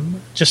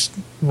 Just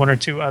one or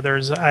two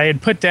others I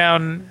had put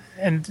down,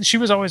 and she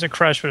was always a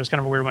crush, but it was kind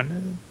of a weird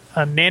one.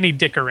 Nanny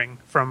Dickering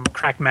from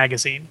Crack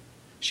Magazine.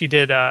 She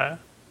did.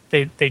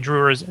 They drew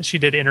her. She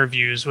did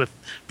interviews with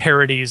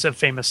parodies of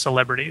famous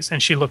celebrities,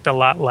 and she looked a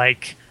lot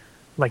like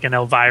an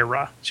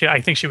Elvira.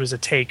 I think she was a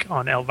take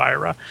on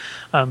Elvira.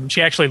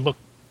 She actually looked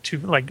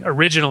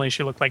originally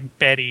she looked like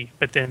Betty,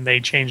 but then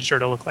they changed her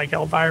to look like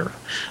Elvira.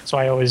 So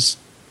I always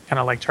kind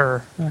of liked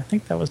her. I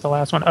think that was the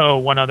last one. Oh,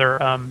 one other.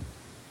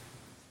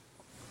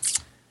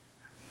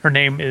 Her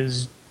name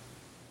is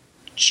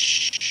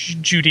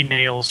Judy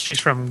Nails.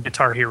 She's from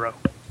Guitar Hero.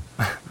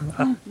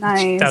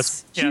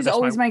 Nice. She's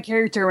always my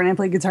character when I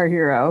play Guitar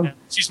Hero.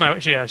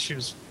 Yeah, she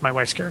was my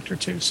wife's character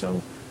too.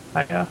 So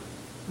I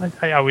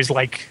always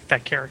like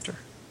that character.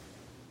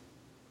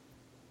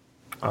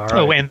 All right.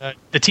 Oh, and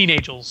the Teen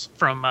Angels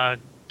from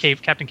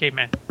Captain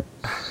Caveman.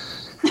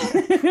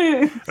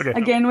 Okay.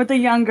 Again with the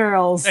young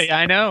girls. Hey,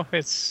 I know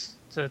it's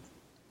a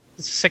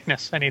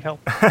sickness. I need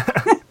help.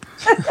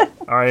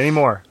 All right. Any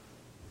more?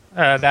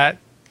 That's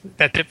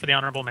it for the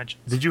honorable mention.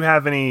 Did you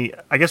have any?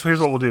 I guess here's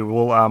what we'll do.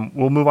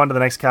 We'll move on to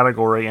the next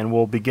category, and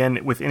we'll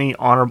begin with any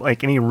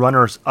any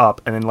runners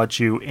up, and then let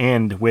you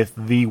end with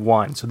the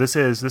one. So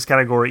this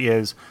category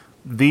is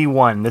the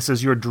one. This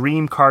is your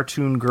dream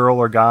cartoon girl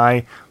or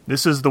guy.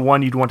 This is the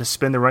one you'd want to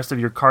spend the rest of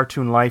your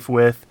cartoon life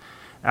with.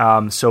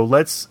 So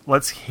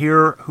let's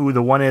hear who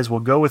the one is. We'll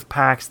go with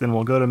Pax, then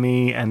we'll go to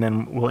me, and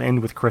then we'll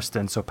end with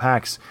Kristin. So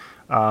Pax,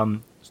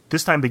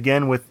 this time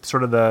begin with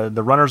sort of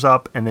the runners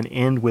up, and then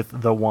end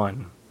with the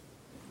one.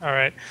 All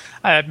right.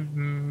 I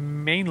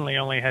mainly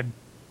only had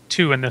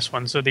two in this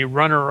one. So the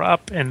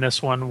runner-up in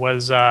this one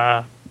was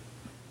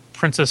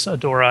Princess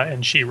Adora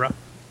and She-Ra.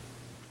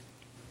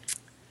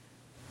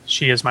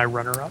 She is my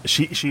runner-up.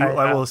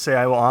 I will say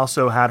I will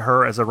also had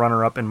her as a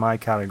runner-up in my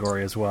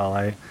category as well.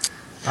 I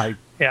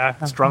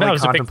strongly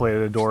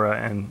contemplated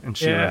Adora and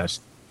She-Ra. Yeah,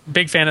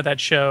 big fan of that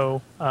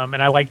show,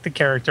 and I liked the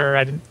character.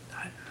 I don't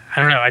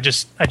know. I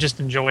just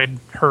enjoyed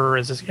her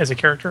as a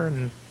character,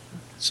 and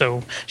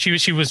so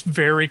she was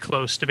very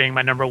close to being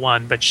my number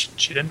one, but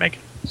she didn't make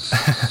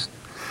it.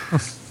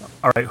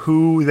 All right,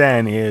 who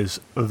then is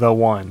the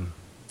one?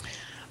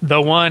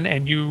 The one,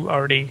 and you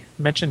already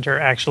mentioned her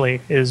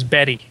actually, is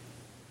Betty.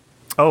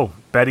 Oh,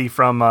 Betty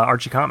from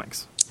Archie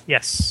Comics.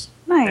 Yes.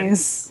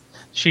 Nice. And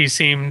she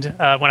seemed, when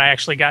I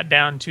actually got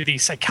down to the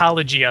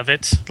psychology of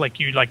it, like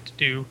you like to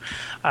do,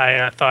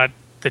 I thought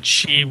that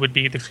she would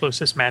be the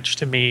closest match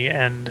to me,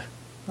 and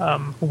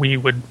we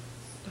would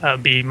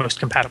be most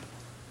compatible.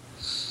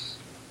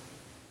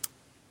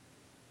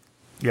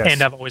 Yes.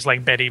 And I've always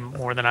liked Betty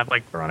more than I've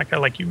liked Veronica,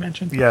 like you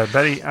mentioned. Yeah,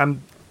 Betty.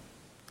 I'm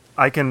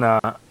like I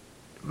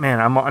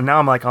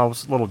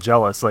was a little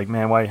jealous. Like,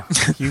 man, why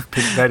you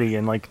picked Betty,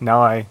 and like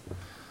now I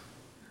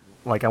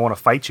want to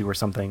fight you or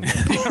something.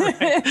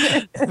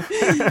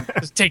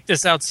 Let's take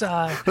this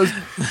outside.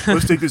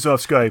 Let's take this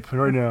off Skype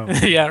right now.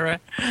 Yeah, right.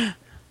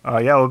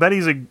 Well,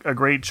 Betty's a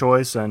great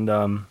choice, and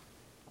all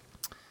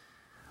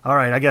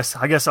right, I guess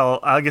I'll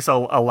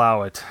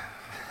allow it.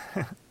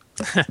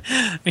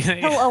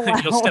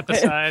 You'll step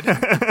aside.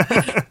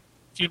 If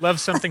you love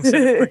something,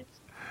 set it free.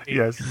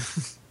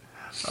 Yes.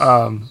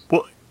 Well,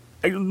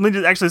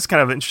 actually, this is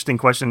kind of an interesting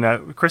question.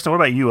 Kristin, what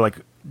about you? Like,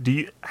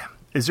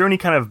 is there any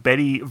kind of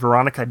Betty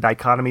Veronica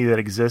dichotomy that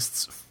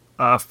exists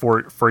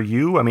for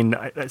you? I mean,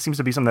 that seems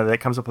to be something that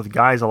comes up with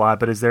guys a lot.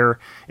 But is there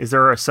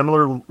a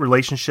similar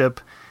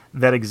relationship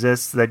that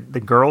exists that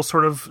the girls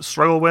sort of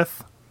struggle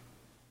with?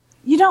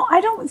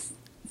 I don't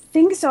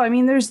think so. I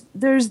mean, there's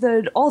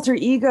the alter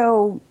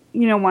ego,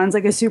 ones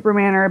like a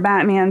Superman or a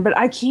Batman, but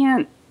I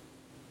can't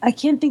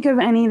think of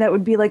any that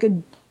would be like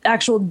a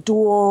actual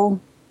dual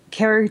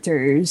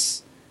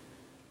characters.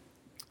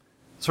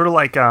 Sort of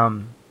like,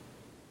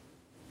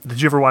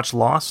 did you ever watch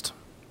Lost?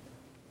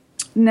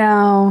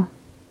 No.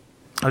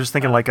 I was just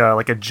thinking like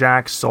a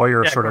Jack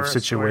Sawyer sort of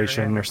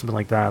situation or something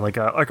like that, like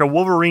a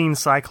Wolverine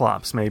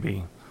Cyclops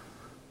maybe.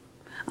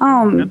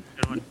 Oh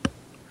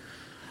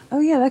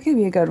yeah, that could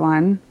be a good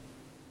one.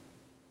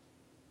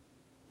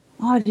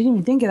 Oh, I didn't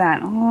even think of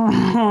that.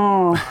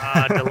 Oh.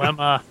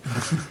 Dilemma.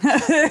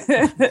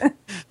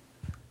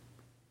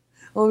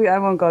 Well, I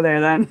won't go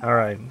there then. All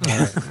right.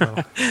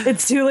 Well.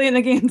 It's too late in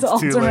the game to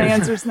alter my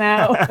answers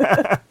now.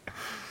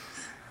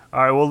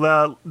 All right.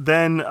 Well,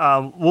 then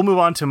we'll move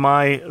on to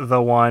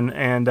the one.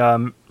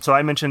 And so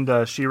I mentioned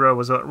She-Ra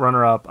was a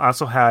runner-up. I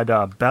also had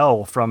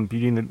Belle from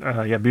Beauty and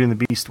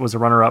the Beast was a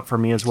runner-up for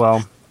me as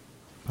well.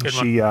 Good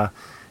one.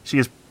 She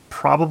is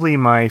probably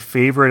my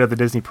favorite of the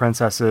Disney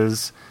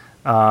princesses.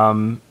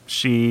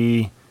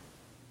 She,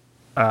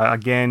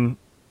 again,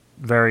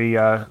 very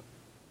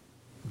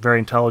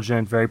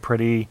intelligent, very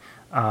pretty.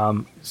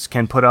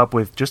 Can put up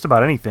with just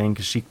about anything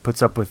because she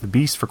puts up with the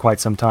Beast for quite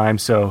some time.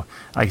 So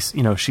she's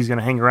going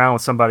to hang around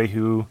with somebody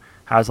who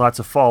has lots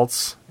of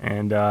faults,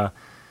 and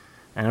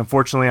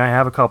unfortunately, I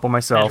have a couple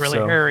myself. He's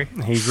really hairy.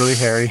 He's really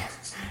hairy.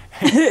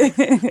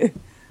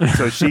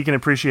 So she can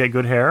appreciate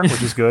good hair,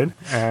 which is good,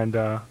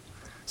 and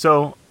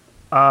so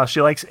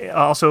she likes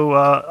also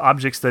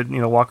objects that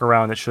walk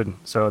around that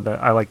shouldn't. So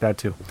I like that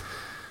too.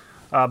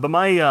 But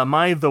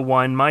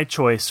my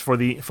choice for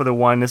the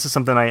one. This is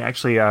something I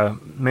actually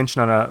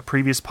mentioned on a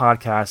previous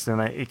podcast,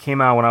 and it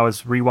came out when I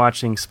was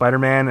rewatching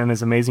Spider-Man and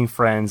His Amazing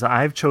Friends.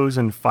 I've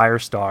chosen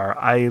Firestar.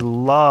 I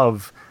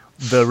love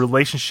the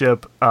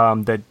relationship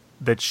that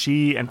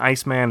she and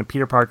Iceman and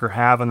Peter Parker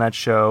have on that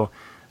show.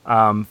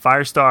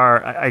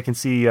 Firestar, I can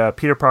see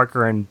Peter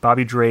Parker and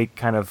Bobby Drake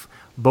kind of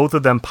both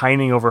of them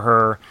pining over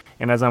her.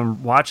 And as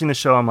I'm watching the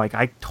show, I'm like,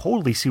 I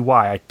totally see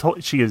why.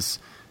 She is.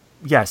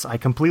 Yes, I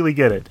completely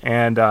get it,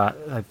 and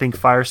I think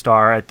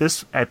Firestar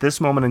at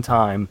this moment in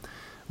time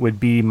would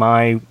be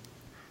my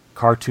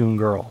cartoon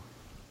girl.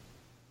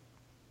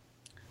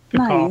 Good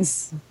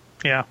nice. Call.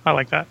 Yeah, I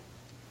like that.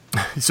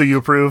 So you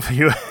approve?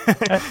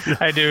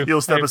 I do.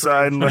 You'll step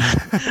aside.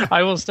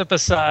 I will step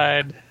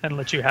aside and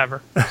let you have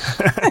her.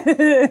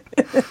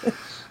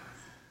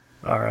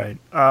 All right.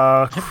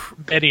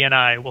 Eddie and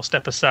I will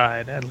step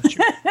aside and let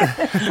you.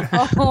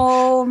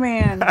 Oh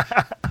man,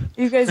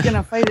 you guys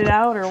gonna fight it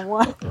out or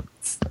what?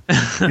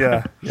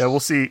 Yeah. We'll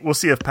see. We'll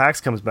see if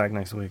Pax comes back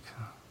next week.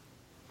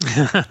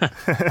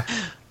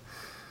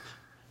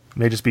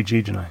 May just be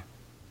Jeej and I.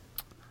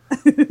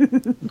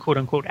 "Quote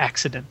unquote"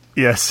 accident.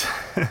 Yes.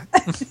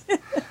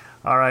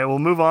 All right. We'll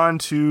move on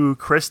to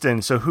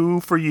Kristin. So, who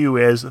for you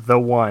is the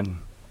one?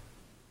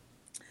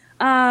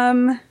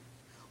 Well,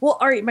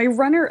 all right. My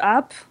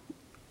runner-up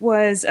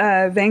was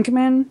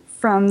Venkman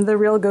from The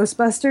Real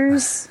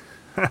Ghostbusters.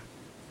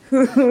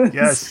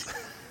 Yes.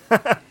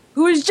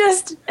 Who is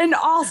just an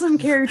awesome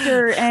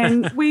character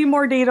and way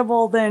more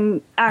dateable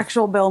than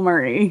actual Bill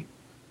Murray.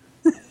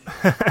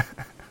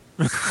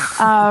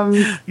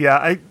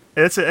 Yeah,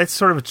 it's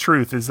sort of a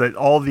truth is that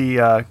all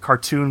the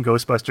cartoon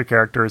Ghostbuster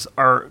characters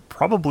are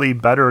probably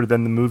better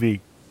than the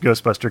movie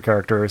Ghostbuster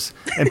characters,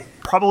 and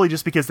probably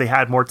just because they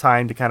had more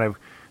time to kind of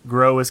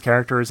grow as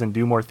characters and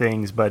do more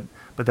things. But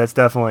that's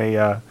definitely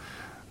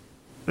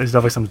there's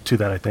definitely something to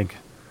that, I think.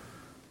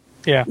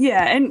 Yeah.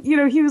 Yeah, and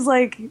he was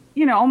like,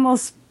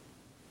 almost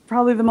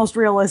probably the most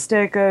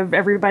realistic of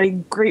everybody.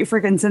 Great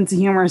freaking sense of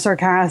humor,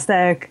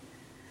 sarcastic.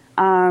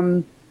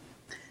 But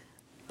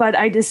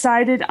I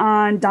decided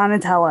on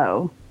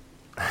Donatello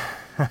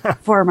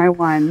for my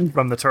one.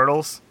 From the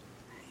Turtles?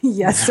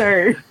 Yes,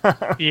 sir.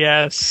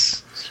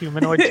 Yes.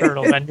 Humanoid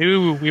turtles. I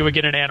knew we would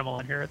get an animal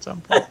in here at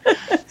some point.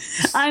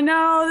 I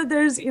know that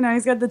there's,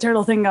 he's got the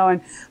turtle thing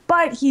going.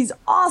 But he's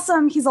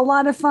awesome. He's a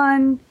lot of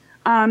fun.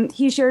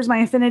 He shares my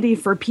affinity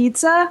for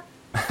pizza.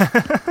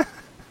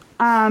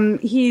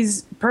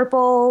 He's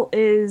purple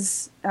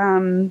is,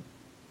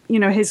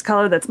 his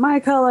color. That's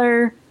my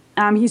color.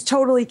 He's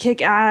totally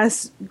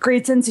kick-ass,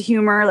 great sense of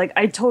humor. Like,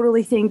 I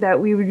totally think that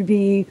we would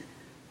be,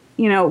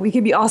 we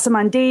could be awesome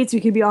on dates.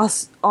 We could be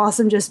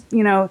awesome just,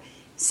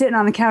 sitting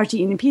on the couch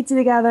eating a pizza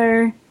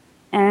together.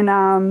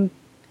 And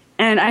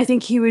I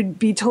think he would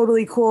be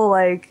totally cool,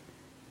 like,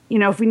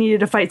 if we needed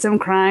to fight some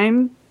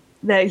crime,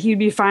 that he'd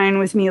be fine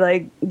with me,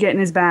 like, getting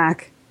his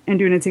back and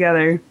doing it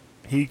together.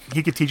 He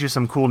could teach you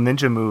some cool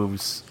ninja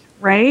moves.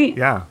 Right?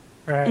 Yeah.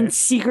 Right. And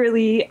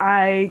secretly,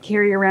 I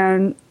carry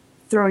around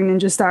throwing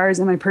ninja stars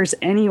in my purse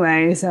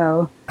anyway.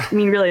 So, I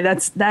mean, really,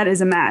 that is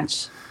a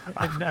match.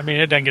 I mean,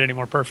 it doesn't get any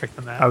more perfect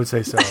than that. I would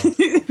say so.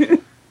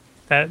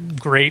 That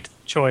great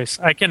choice.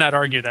 I cannot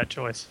argue that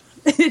choice.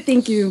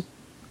 Thank you.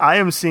 I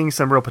am seeing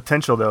some real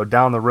potential, though,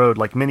 down the road,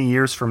 like many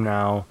years from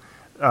now.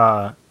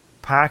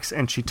 Pax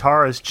and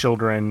Chitara's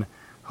children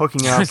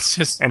hooking up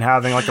and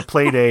having like a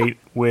play date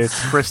with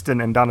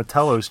Kristin and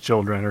Donatello's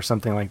children or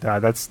something like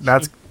that.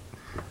 That's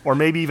or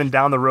maybe even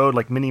down the road,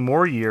 like many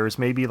more years,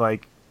 maybe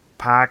like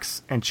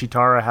Pax and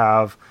Chitara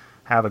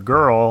have a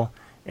girl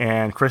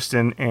and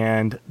Kristin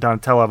and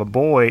Donatello have a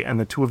boy, and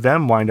the two of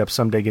them wind up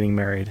someday getting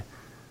married.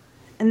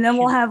 And then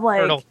we'll have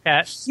like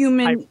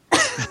human.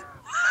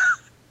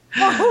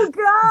 Oh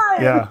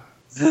God! Yeah.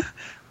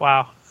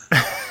 Wow.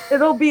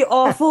 It'll be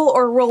awful,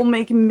 or we'll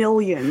make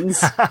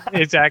millions.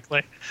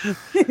 Exactly.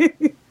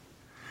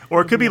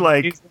 Or it could be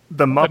like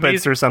the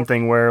Muppets or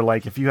something, where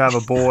like if you have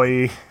a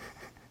boy,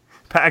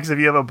 Pax, if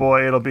you have a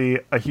boy, it'll be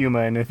a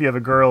human. If you have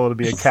a girl, it'll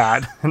be a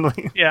cat.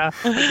 Yeah.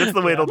 That's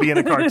the way it'll be in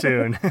a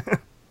cartoon.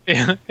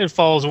 Yeah, it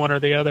follows one or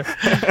the other.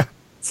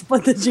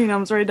 Split the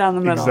genomes right down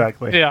the middle.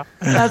 Exactly. Yeah.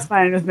 That's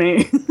fine with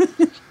me.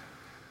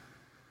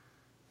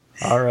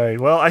 All right.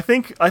 Well, I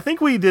think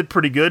we did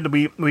pretty good.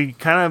 We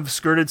kind of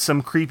skirted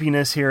some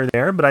creepiness here and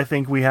there, but I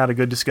think we had a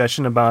good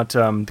discussion about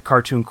the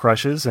cartoon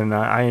crushes, and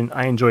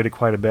I enjoyed it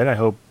quite a bit. I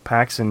hope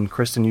Pax and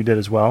Kristin, you did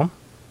as well.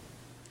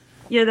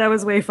 Yeah, that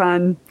was way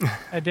fun.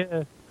 I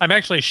did. I'm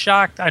actually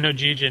shocked. I know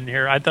Gigi in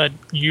here. I thought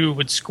you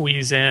would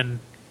squeeze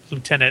in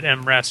Lieutenant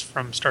MRS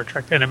from Star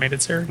Trek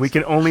Animated Series. We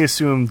can only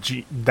assume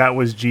that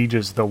was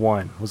Gigi's the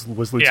one, was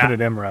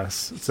Lieutenant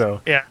MRS.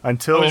 So yeah, I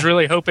until was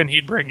really hoping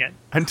he'd bring it.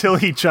 Until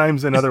he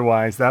chimes in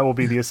otherwise, that will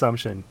be the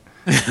assumption.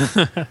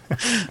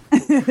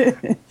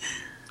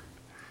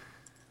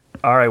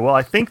 All right, well,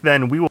 I think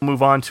then we will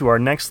move on to our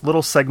next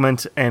little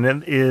segment, and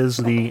it is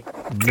the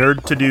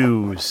Nerd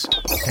To-Dos.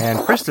 And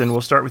Kristin,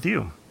 we'll start with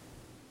you.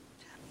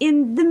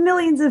 In the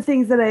millions of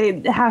things that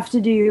I have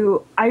to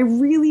do, I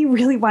really,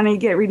 really want to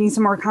get reading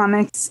some more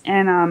comics.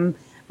 And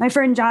my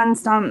friend John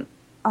Stump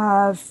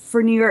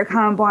for New York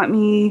Con bought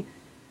me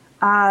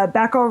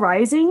Batgirl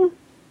Rising.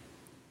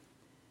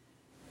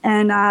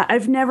 And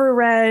I've never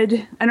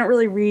read, I don't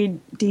really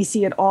read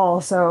DC at all,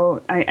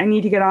 so I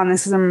need to get on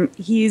this because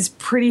he's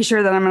pretty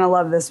sure that I'm going to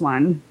love this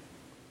one.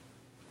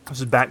 This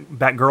is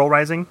Batgirl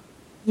Rising?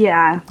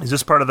 Yeah. Is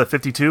this part of the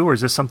 52, or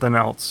is this something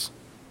else?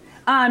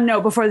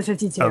 No, before the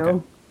 52.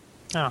 Okay.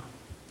 Oh.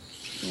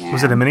 Yeah.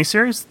 Was it a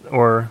miniseries,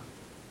 or?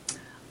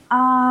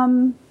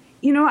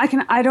 You know,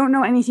 I don't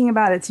know anything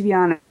about it, to be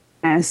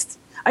honest.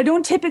 I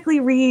don't typically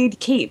read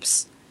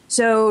capes.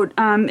 So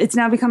it's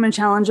now become a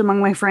challenge among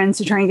my friends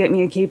to try and get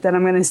me a cape that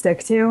I'm going to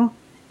stick to.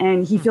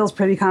 And he feels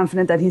pretty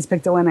confident that he's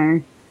picked a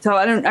winner. So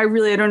I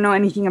don't know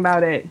anything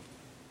about it.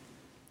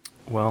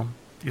 Well,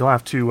 you'll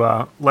have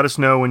to let us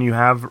know when you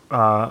have,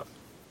 and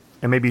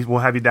maybe we'll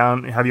have you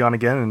on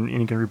again, and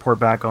you can report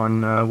back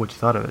on what you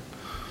thought of it.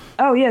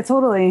 Oh, yeah,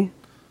 totally.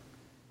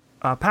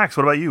 Pax,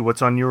 what about you?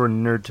 What's on your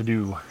Nerd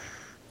To-Do?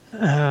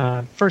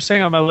 First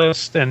thing on my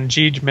list, and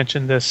Jeej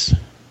mentioned this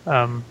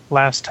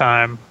last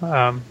time,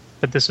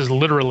 but this is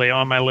literally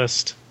on my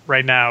list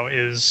right now,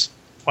 is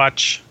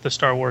watch the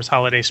Star Wars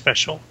Holiday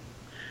Special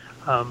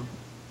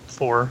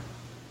for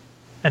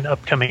an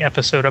upcoming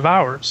episode of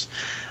ours.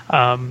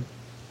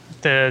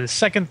 The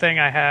second thing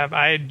I have,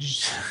 and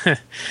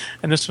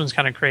this one's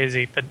kind of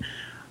crazy, but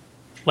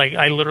like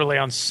I literally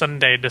on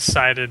Sunday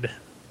decided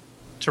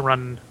to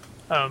run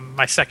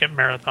my second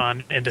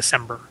marathon in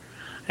December.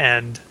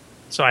 And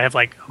so I have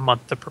like a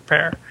month to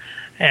prepare.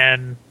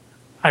 And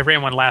I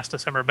ran one last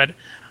December, but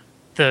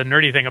the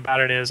nerdy thing about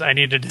it is I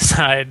need to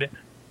decide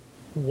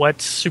what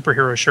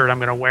superhero shirt I'm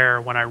going to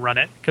wear when I run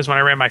it. Because when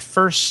I ran my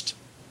first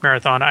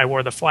marathon, I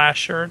wore the Flash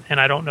shirt, and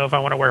I don't know if I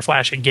want to wear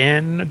Flash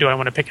again. Do I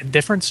want to pick a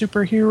different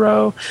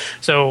superhero?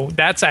 So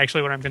that's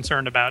actually what I'm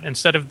concerned about.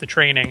 Instead of the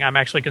training, I'm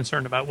actually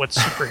concerned about what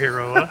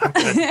superhero I'm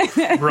going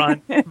to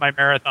run my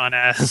marathon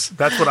as.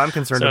 That's what I'm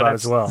concerned about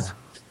as well.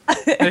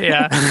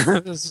 Yeah.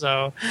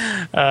 So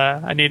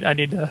I need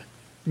to.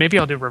 Maybe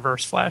I'll do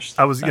Reverse Flash.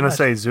 I was going to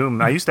say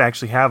Zoom. I used to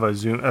actually have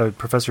a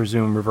Professor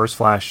Zoom Reverse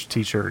Flash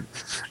T-shirt.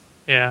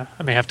 Yeah,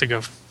 I may have to go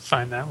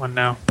find that one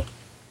now.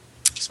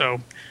 So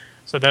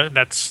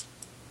that's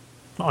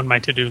on my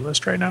to-do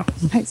list right now.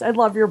 Nice. I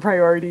love your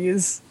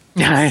priorities.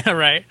 Yeah,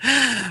 right.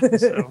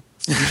 So.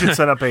 You should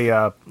set up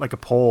a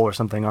poll or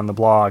something on the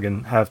blog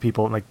and have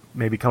people like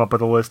maybe come up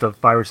with a list of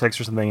 5 or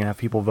 6 or something and have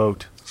people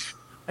vote.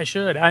 I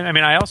should. I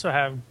mean, I also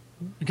have,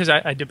 because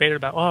I debated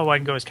about, I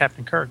can go as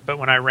Captain Kirk, but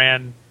when I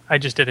ran, I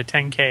just did a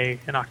 10K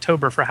in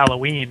October for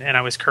Halloween, and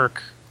I was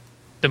Kirk,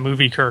 the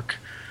movie Kirk,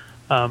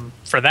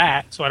 for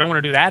that. So I don't want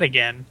to do that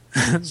again.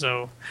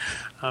 So,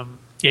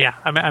 yeah,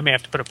 I may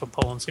have to put up a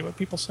poll and see what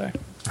people say.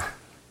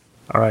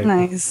 All right.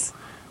 Nice.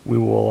 We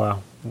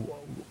will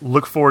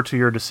look forward to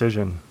your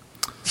decision.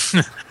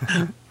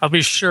 I'll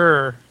be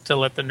sure to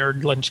let the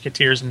Nerd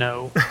Lunchketeers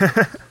know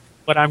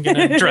what I'm going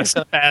to dress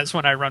up as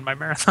when I run my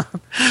marathon.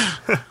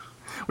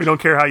 We don't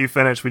care how you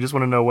finish. We just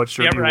want to know what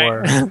shirt you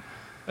wore.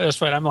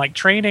 That's right. I'm like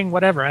training,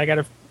 whatever. I got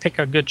to pick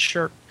a good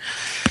shirt.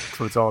 That's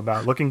what it's all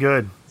about. Looking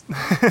good.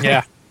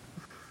 Yeah.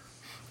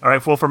 All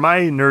right. Well, for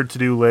my Nerd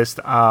To-Do list,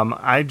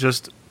 I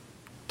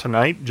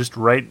tonight, just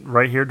right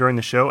here during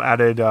the show,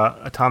 added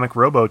Atomic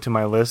Robo to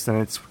my list,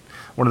 and it's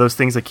one of those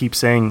things I keep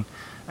saying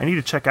I need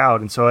to check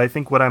out. And so I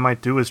think what I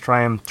might do is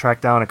try and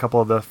track down a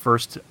couple of the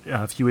first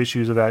few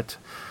issues of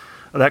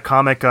that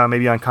comic,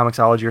 maybe on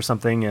Comixology or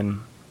something,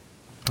 and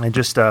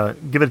just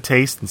give it a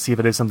taste and see if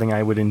it is something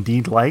I would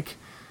indeed like.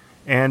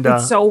 And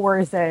it's so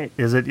worth it.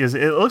 Is it?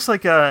 It looks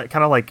like kind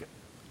of like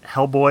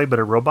Hellboy, but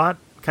a robot.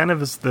 Kind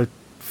of is the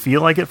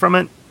feel I get from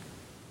it.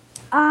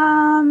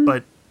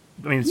 But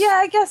I mean, yeah,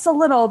 I guess a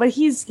little. But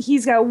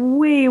he's got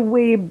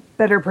way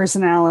better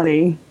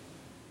personality.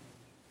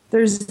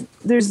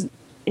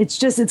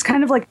 It's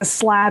kind of like a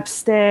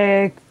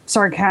slapstick,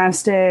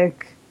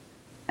 sarcastic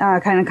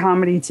kind of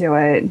comedy to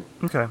it.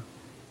 Okay.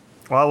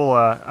 Well,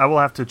 I will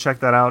have to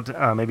check that out.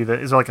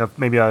 Is there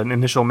maybe an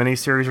initial mini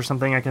series or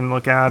something I can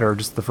look at, or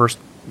just the first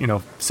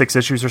 6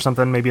 issues or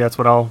something? Maybe that's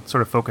what I'll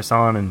sort of focus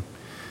on and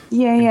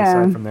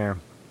decide from there.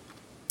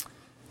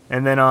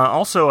 And then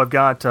also I've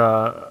got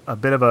a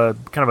bit of a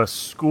kind of a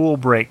school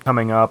break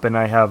coming up, and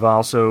I have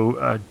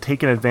also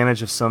taken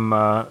advantage of some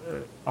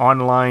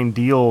online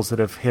deals that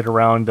have hit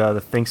around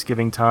the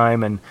Thanksgiving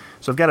time, and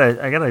so I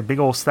got a big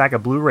old stack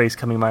of Blu-rays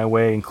coming my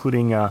way,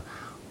 including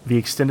the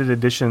extended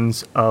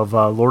editions of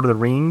Lord of the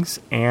Rings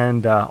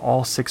and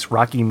all 6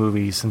 Rocky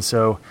movies, and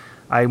so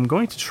I'm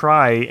going to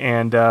try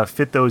and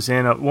fit those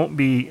in. It won't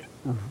be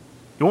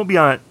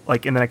on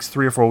like in the next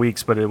 3 or 4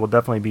 weeks, but it will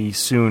definitely be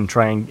soon.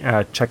 Try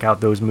and check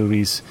out those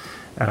movies.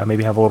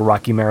 Maybe have a little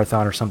Rocky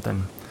marathon or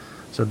something.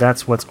 So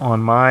that's what's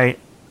on my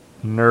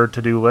nerd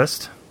to-do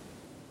list.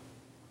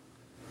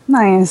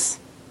 Nice.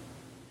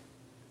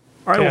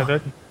 All right, Yeah, well,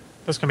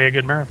 that's going to be a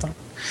good marathon.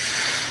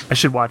 I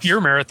should watch.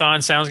 Your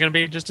marathon sounds going to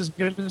be just as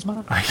good as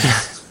mine.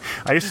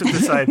 I used to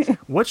decide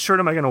what shirt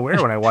am I going to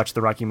wear when I watch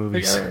the Rocky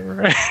movies.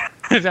 No.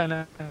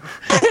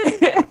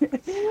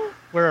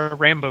 Wear a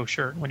Rambo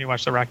shirt when you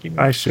watch the Rocky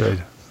movies.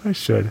 I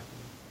should.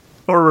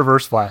 Or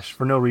Reverse Flash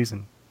for no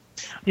reason.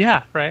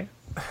 Yeah, right.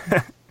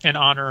 in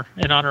honor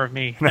of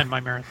me and my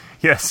marathon.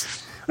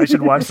 Yes, I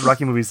should watch the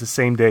Rocky movies the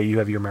same day you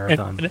have your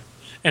marathon.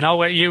 And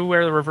you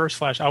wear the Reverse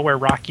Flash. I'll wear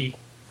Rocky.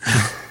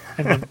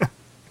 And then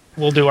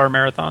we'll do our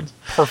marathons.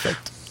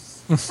 Perfect.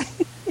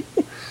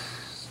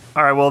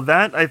 All right, well,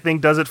 that, I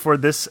think, does it for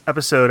this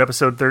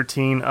episode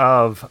 13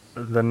 of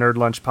the Nerd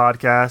Lunch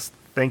podcast.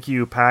 Thank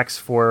you, Pax,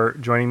 for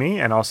joining me,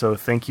 and also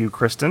thank you,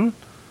 Kristin.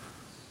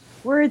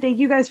 Word, thank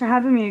you guys for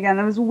having me again.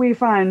 That was way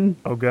fun.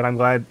 Oh, good. I'm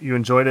glad you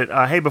enjoyed it.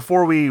 Hey,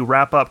 before we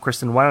wrap up,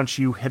 Kristin, why don't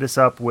you hit us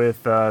up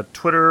with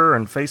Twitter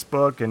and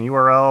Facebook and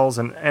URLs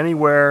and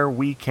anywhere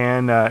we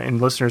can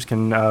and listeners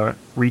can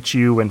reach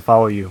you and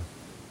follow you.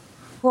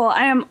 Well,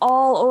 I am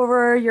all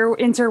over your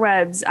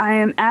interwebs. I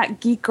am at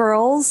Geek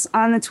Girls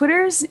on the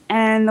Twitters,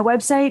 and the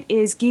website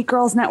is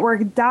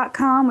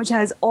geekgirlsnetwork.com, which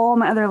has all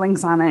my other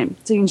links on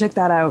it, so you can check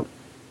that out.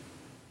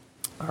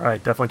 All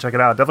right, definitely check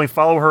it out. Definitely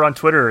follow her on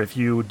Twitter if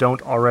you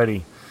don't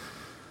already.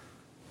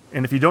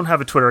 And if you don't have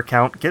a Twitter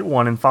account, get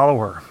one and follow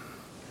her.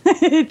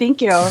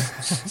 Thank you.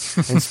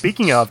 And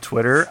speaking of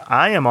Twitter,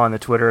 I am on the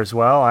Twitter as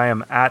well. I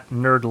am at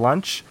Nerd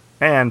Lunch.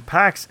 And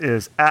Pax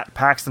is at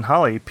Paxton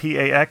Holly,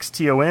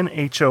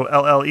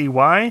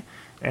 PAXTONHOLLEY.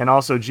 And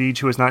also Jeej,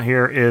 who is not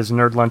here, is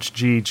Nerd Lunch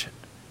Jeej.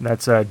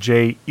 That's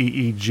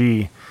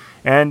JEEG.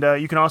 And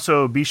you can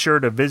also be sure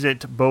to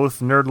visit both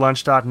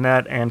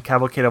nerdlunch.net and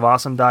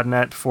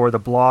cavalcadeofawesome.net for the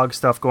blog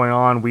stuff going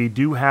on. We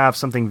do have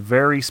something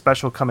very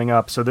special coming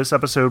up. So this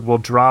episode will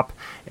drop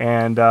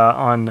and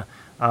on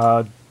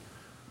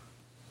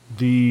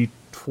the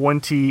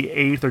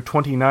 28th or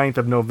 29th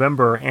of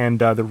November, and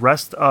the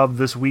rest of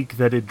this week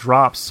that it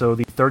drops, so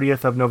the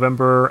 30th of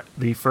November,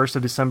 the 1st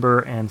of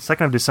December, and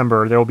 2nd of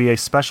December, there will be a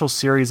special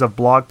series of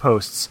blog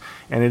posts,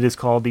 and it is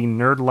called the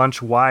Nerd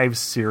Lunch Wives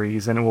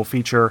series, and it will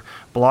feature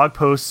blog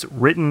posts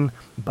written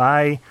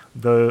by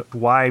the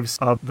wives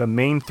of the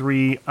main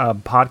 3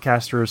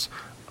 podcasters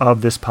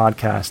of this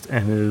podcast,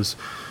 and it is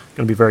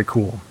going to be very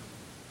cool.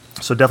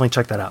 So definitely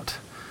check that out.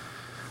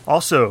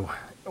 Also,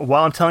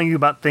 while I'm telling you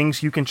about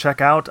things you can check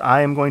out,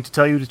 I am going to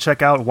tell you to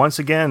check out, once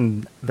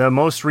again, the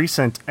most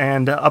recent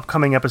and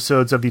upcoming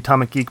episodes of the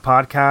Atomic Geek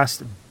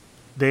podcast.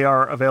 They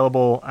are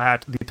available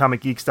at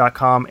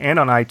theatomicgeeks.com and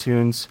on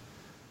iTunes.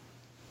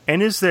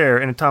 And is there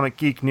an Atomic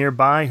Geek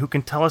nearby who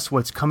can tell us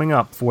what's coming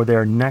up for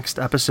their next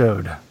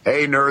episode?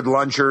 Hey, Nerd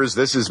Lunchers.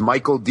 This is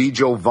Michael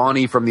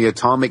DiGiovanni from the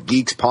Atomic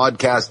Geeks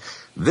podcast.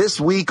 This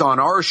week on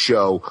our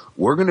show,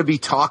 we're going to be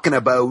talking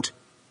about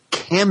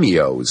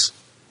cameos.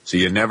 So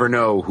you never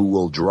know who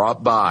will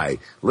drop by.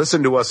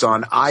 Listen to us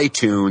on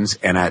iTunes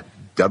and at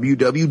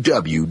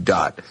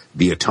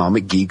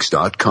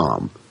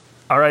www.theatomicgeeks.com.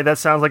 All right, that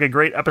sounds like a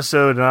great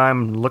episode, and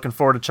I'm looking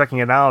forward to checking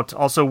it out.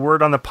 Also,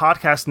 word on the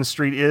podcasting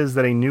street is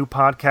that a new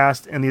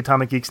podcast in the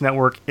Atomic Geeks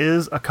Network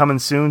is coming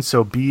soon,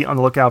 so be on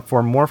the lookout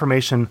for more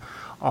information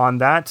on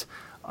that.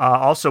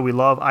 Also, we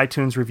love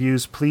iTunes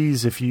reviews.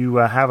 Please, if you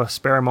have a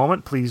spare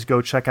moment, please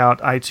go check out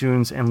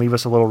iTunes and leave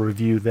us a little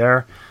review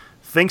there.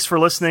 Thanks for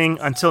listening.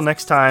 Until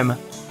next time,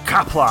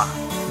 Kapla!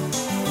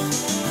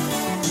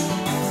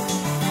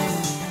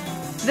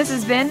 This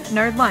has been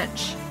Nerd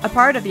Lunch, a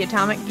part of the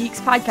Atomic Geeks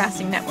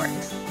Podcasting Network.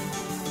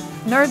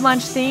 Nerd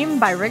Lunch theme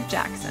by Rick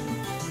Jackson.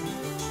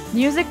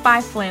 Music by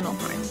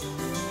Flannelhorn.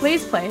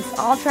 Please place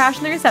all trash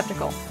in the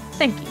receptacle.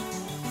 Thank you.